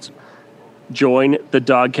boards, join the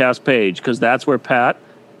Dogcast page, because that's where Pat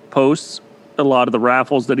posts a lot of the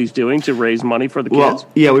raffles that he's doing to raise money for the kids. Well,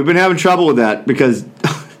 yeah, we've been having trouble with that because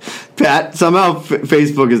Pat, somehow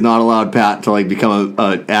Facebook has not allowed Pat to become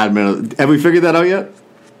an admin. Have we figured that out yet?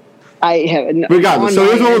 I haven't. Regardless, so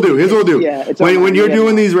here's what we'll do. Yeah, when you're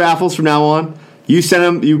doing these raffles from now on, you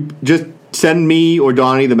just send me or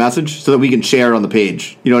Donnie the message so that we can share it on the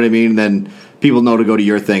page. You know what I mean? And then people know to go to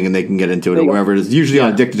your thing and they can get into it or wherever it is. Usually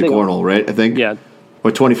on Addicted to Cornhole, right? I think. Yeah.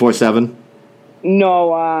 Or 24/7.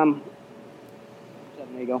 No. There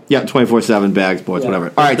you go. Yeah, 24/7 bags, boards,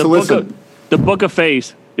 whatever. All right, so listen. The Book of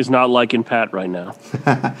Face is not liking Pat right now.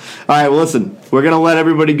 All right, well, listen. We're going to let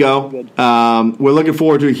everybody go. We're looking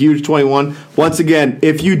forward to a huge 21. Once again,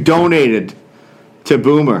 if you donated to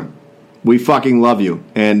Boomer, we fucking love you.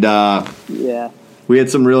 And we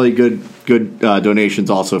had some really good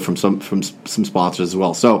donations also from some sponsors as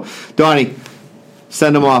well. So, Donnie,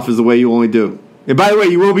 send them off is the way you only do. And by the way,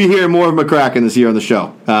 you will be hearing more of McCracken this year on the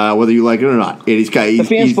show, whether you like it or not. The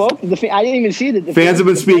fans spoke. I didn't even see that. The fans have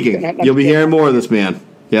been speaking. You'll be hearing more of this man.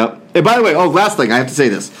 Yep. And by the way, last thing, I have to say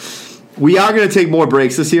this. We are going to take more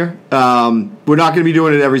breaks this year. We're not going to be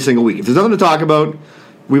doing it every single week. If there's nothing to talk about,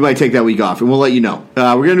 we might take that week off, and we'll let you know.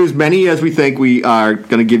 We're going to do as many as we think we are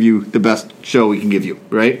going to give you the best show we can give you,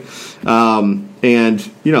 right? And,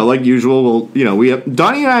 like usual, we have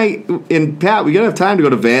Donnie and I and Pat, we got to have time to go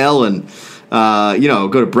to Vail and, go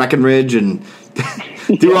to Breckenridge and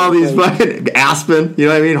do all these fucking Aspen, you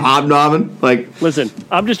know what I mean? Hobnobbing. Listen,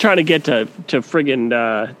 I'm just trying to get to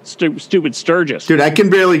friggin' stupid Sturgis. Dude, I can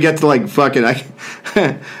barely get to fucking, I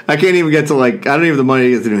can't even get to I don't even have the money to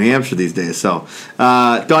get to New Hampshire these days. So,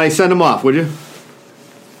 Donnie, send them off, would you?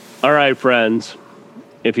 All right, friends.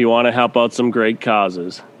 If you want to help out some great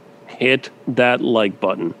causes, hit that like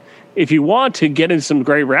button. If you want to get in some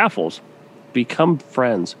great raffles, become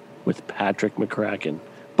friends with Patrick McCracken.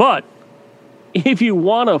 But if you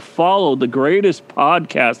want to follow the greatest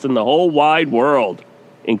podcast in the whole wide world,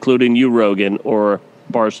 including you, Rogan, or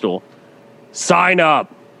Barstool, sign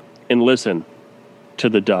up and listen to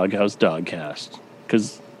the Doghouse Dogcast,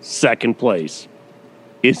 because second place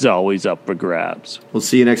is always up for grabs. We'll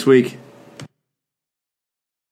see you next week.